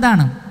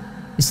ജിഹാദാണ്.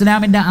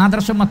 ഇസ്ലാമിൻ്റെ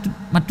ആദർശം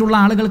മറ്റുള്ള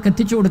ആളുകൾക്ക്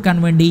എത്തിച്ചു കൊടുക്കാൻ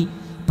വേണ്ടി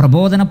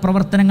പ്രബോധന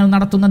പ്രവർത്തനങ്ങൾ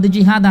നടത്തുന്നത്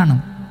ജിഹാദാണ്.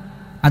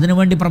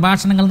 അതിനുവേണ്ടി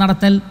പ്രഭാഷണങ്ങൾ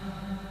നടത്തൽ,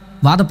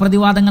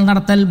 വാദപ്രതിവാദങ്ങൾ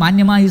നടത്തൽ,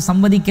 മാന്യമായി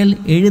സംവദിക്കൽ,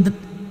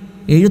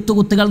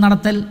 എഴുത്തുകുത്തുകൾ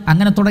നടത്തൽ,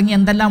 അങ്ങനെ തുടങ്ങി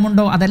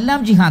എന്തെല്ലാമുണ്ടോ അതെല്ലാം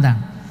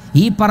ജിഹാദാണ്.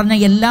 ഈ പറഞ്ഞ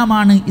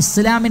എല്ലാമാണ്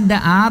ഇസ്ലാമിൻ്റെ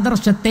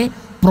ആദർശത്തെ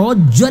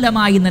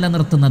പ്രോജ്വലമായി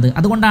നിലനിർത്തുന്നത്.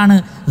 അതുകൊണ്ടാണ്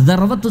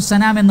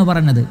ദർവത്തുസ്സനാം എന്ന്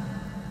പറഞ്ഞത്.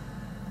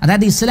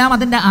 അതായത് ഇസ്ലാം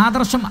അതിൻ്റെ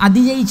ആദർശം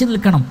അതിജയിച്ച്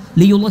നിൽക്കണം.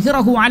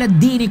 ലിയുൽഹിറഹു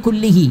അലദ്ദീനി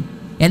കുല്ലിഹി,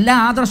 എല്ലാ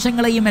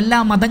ആദർശങ്ങളെയും എല്ലാ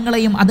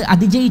മതങ്ങളെയും അത്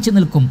അതിജയിച്ച്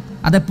നിൽക്കും.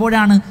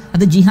 അതെപ്പോഴാണ്?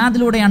 അത്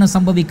ജിഹാദിലൂടെയാണ്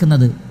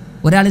സംഭവിക്കുന്നത്.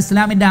 ഒരാൾ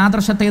ഇസ്ലാമിൻ്റെ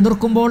ആദർശത്തെ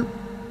എതിർക്കുമ്പോൾ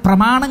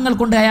പ്രമാണങ്ങൾ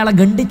കൊണ്ട് അയാളെ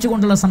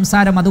ഖണ്ഡിച്ചുകൊണ്ടുള്ള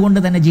സംസാരം അതുകൊണ്ട്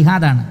തന്നെ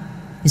ജിഹാദാണ്.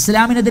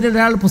 ഇസ്ലാമിനെതിരെ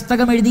ഒരാൾ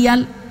പുസ്തകം എഴുതിയാൽ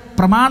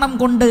പ്രമാണം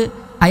കൊണ്ട്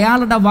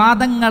അയാളുടെ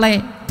വാദങ്ങളെ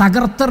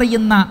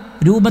തകർത്തെറിയുന്ന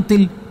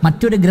രൂപത്തിൽ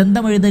മറ്റൊരു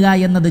ഗ്രന്ഥം എഴുതുക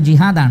എന്നത്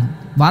ജിഹാദാണ്.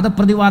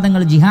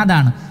 വാദപ്രതിവാദങ്ങൾ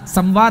ജിഹാദാണ്,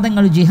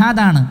 സംവാദങ്ങൾ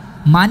ജിഹാദാണ്,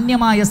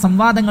 മാന്യമായ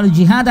സംവാദങ്ങൾ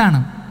ജിഹാദാണ്.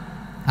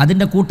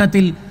 അതിൻ്റെ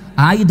കൂട്ടത്തിൽ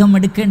ആയുധം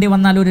എടുക്കേണ്ടി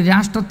വന്നാൽ, ഒരു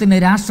രാഷ്ട്രത്തിന്,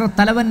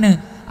 രാഷ്ട്രത്തലവന്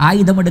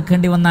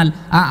ആയുധമെടുക്കേണ്ടി വന്നാൽ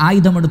ആ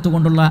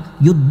ആയുധമെടുത്തുകൊണ്ടുള്ള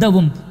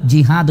യുദ്ധവും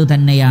ജിഹാദ്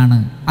തന്നെയാണ്.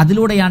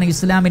 അതിലൂടെയാണ്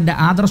ഇസ്ലാമിൻ്റെ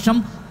ആദർശം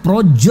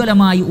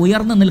പ്രോജ്വലമായി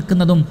ഉയർന്നു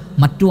നിൽക്കുന്നതും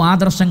മറ്റു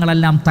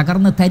ആദർശങ്ങളെല്ലാം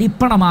തകർന്ന്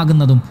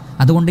തരിപ്പണമാകുന്നതും.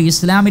 അതുകൊണ്ട്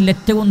ഇസ്ലാമിൽ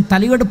ഏറ്റവും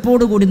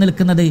തലയെടുപ്പോടുകൂടി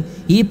നിൽക്കുന്നത്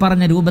ഈ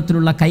പറഞ്ഞ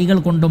രൂപത്തിലുള്ള കൈകൾ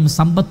കൊണ്ടും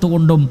സമ്പത്ത്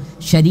കൊണ്ടും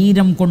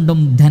ശരീരം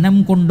കൊണ്ടും ധനം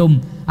കൊണ്ടും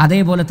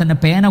അതേപോലെ തന്നെ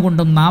പേന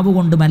കൊണ്ടും നാവ്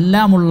കൊണ്ടും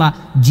എല്ലാമുള്ള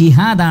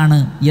ജിഹാദാണ്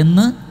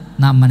എന്ന്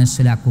നാം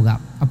മനസ്സിലാക്കുക.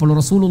 അപ്പോൾ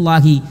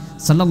റസൂലുള്ളാഹി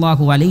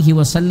സല്ലല്ലാഹു അലൈഹി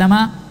വസല്ലമ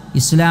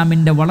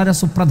ഇസ്ലാമിൻ്റെ വളരെ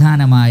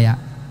സുപ്രധാനമായ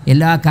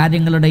എല്ലാ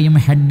കാര്യങ്ങളുടെയും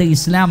ഹെഡ്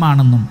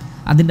ഇസ്ലാമാണെന്നും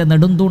അതിൻ്റെ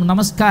നെടുന്തൂൺ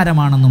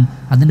നമസ്കാരമാണെന്നും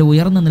അതിൻ്റെ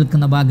ഉയർന്നു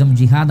നിൽക്കുന്ന ഭാഗം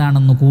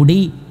ജിഹാദാണെന്നു കൂടി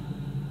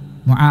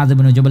മുആദ്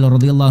ഇബ്നു ജബൽ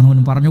റളിയല്ലാഹു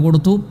അൻഹു പറഞ്ഞു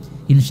കൊടുത്തു.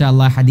 ഇൻഷാ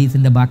അല്ലാഹ്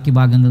ഹദീസിൻ്റെ ബാക്കി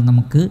ഭാഗങ്ങൾ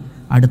നമുക്ക്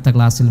അടുത്ത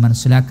ക്ലാസ്സിൽ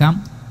മനസ്സിലാക്കാം.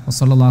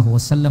 വസല്ലല്ലാഹു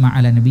വസല്ലമ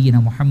അലാ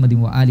നബിയിന മുഹമ്മദിൻ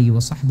വആലിഹി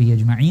വസഹ്ബിഹി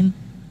അജ്മഈൻ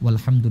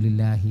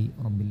വൽഹംദുലില്ലാഹി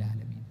റബ്ബിൽ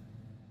ആലമീൻ.